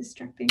you're trying to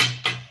distracting.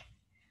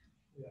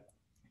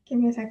 Give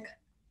me a sec.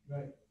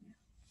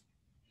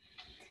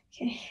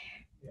 Okay.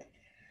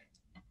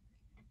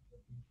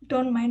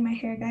 Don't mind my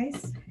hair,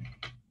 guys.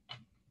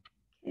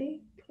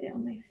 Okay, put it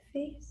on my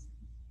face.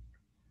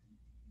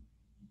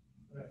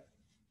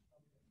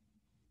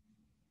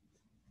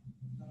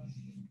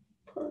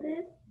 Pull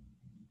it.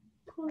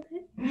 Pull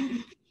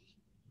it.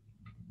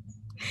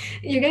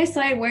 You guys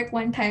saw it work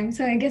one time,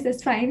 so I guess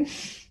it's fine.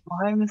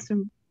 Hi,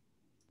 Mr.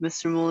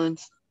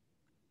 Mullins.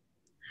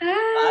 Hi,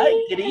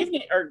 Hi. good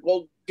evening,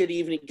 good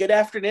evening, good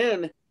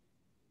afternoon.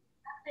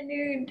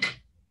 Afternoon.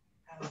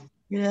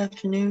 Good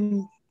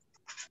afternoon.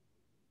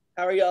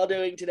 How are y'all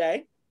doing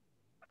today?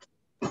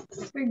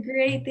 We're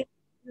great. Thank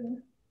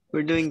you.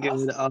 We're doing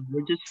good.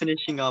 We're just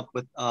finishing up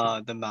with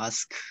the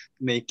mask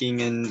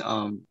making,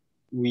 and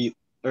we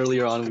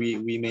earlier on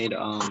we made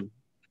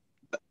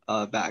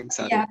bags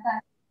out Yeah.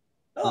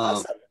 Oh,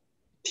 awesome.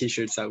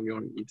 t-shirts that we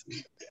want to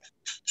use.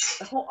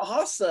 Oh,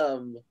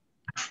 awesome.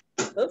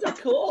 Those are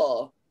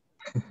cool.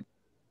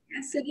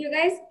 So do you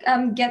guys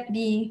get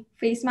the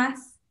face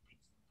mask?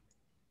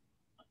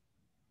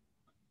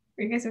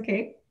 Are you guys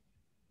okay?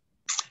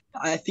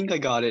 I think I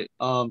got it.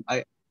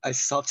 I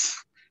stopped.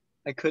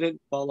 I couldn't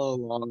follow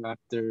along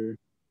after.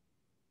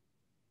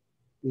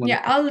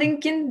 Yeah, I'll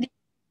link in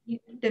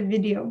the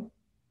video.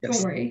 Yes.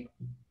 Don't worry.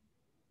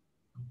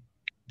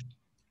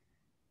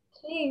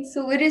 Okay,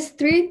 so it is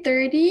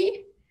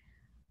 3:30.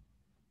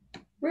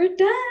 We're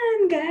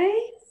done,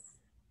 guys.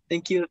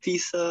 Thank you,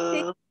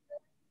 Afizah.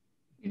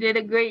 You did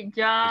a great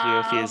job.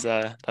 Thank you,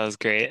 Afizah. That was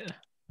great.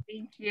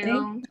 Thank you.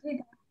 Thank you,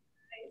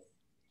 guys.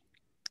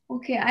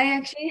 Okay, I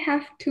actually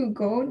have to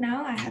go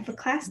now. I have a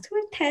class to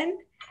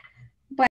attend.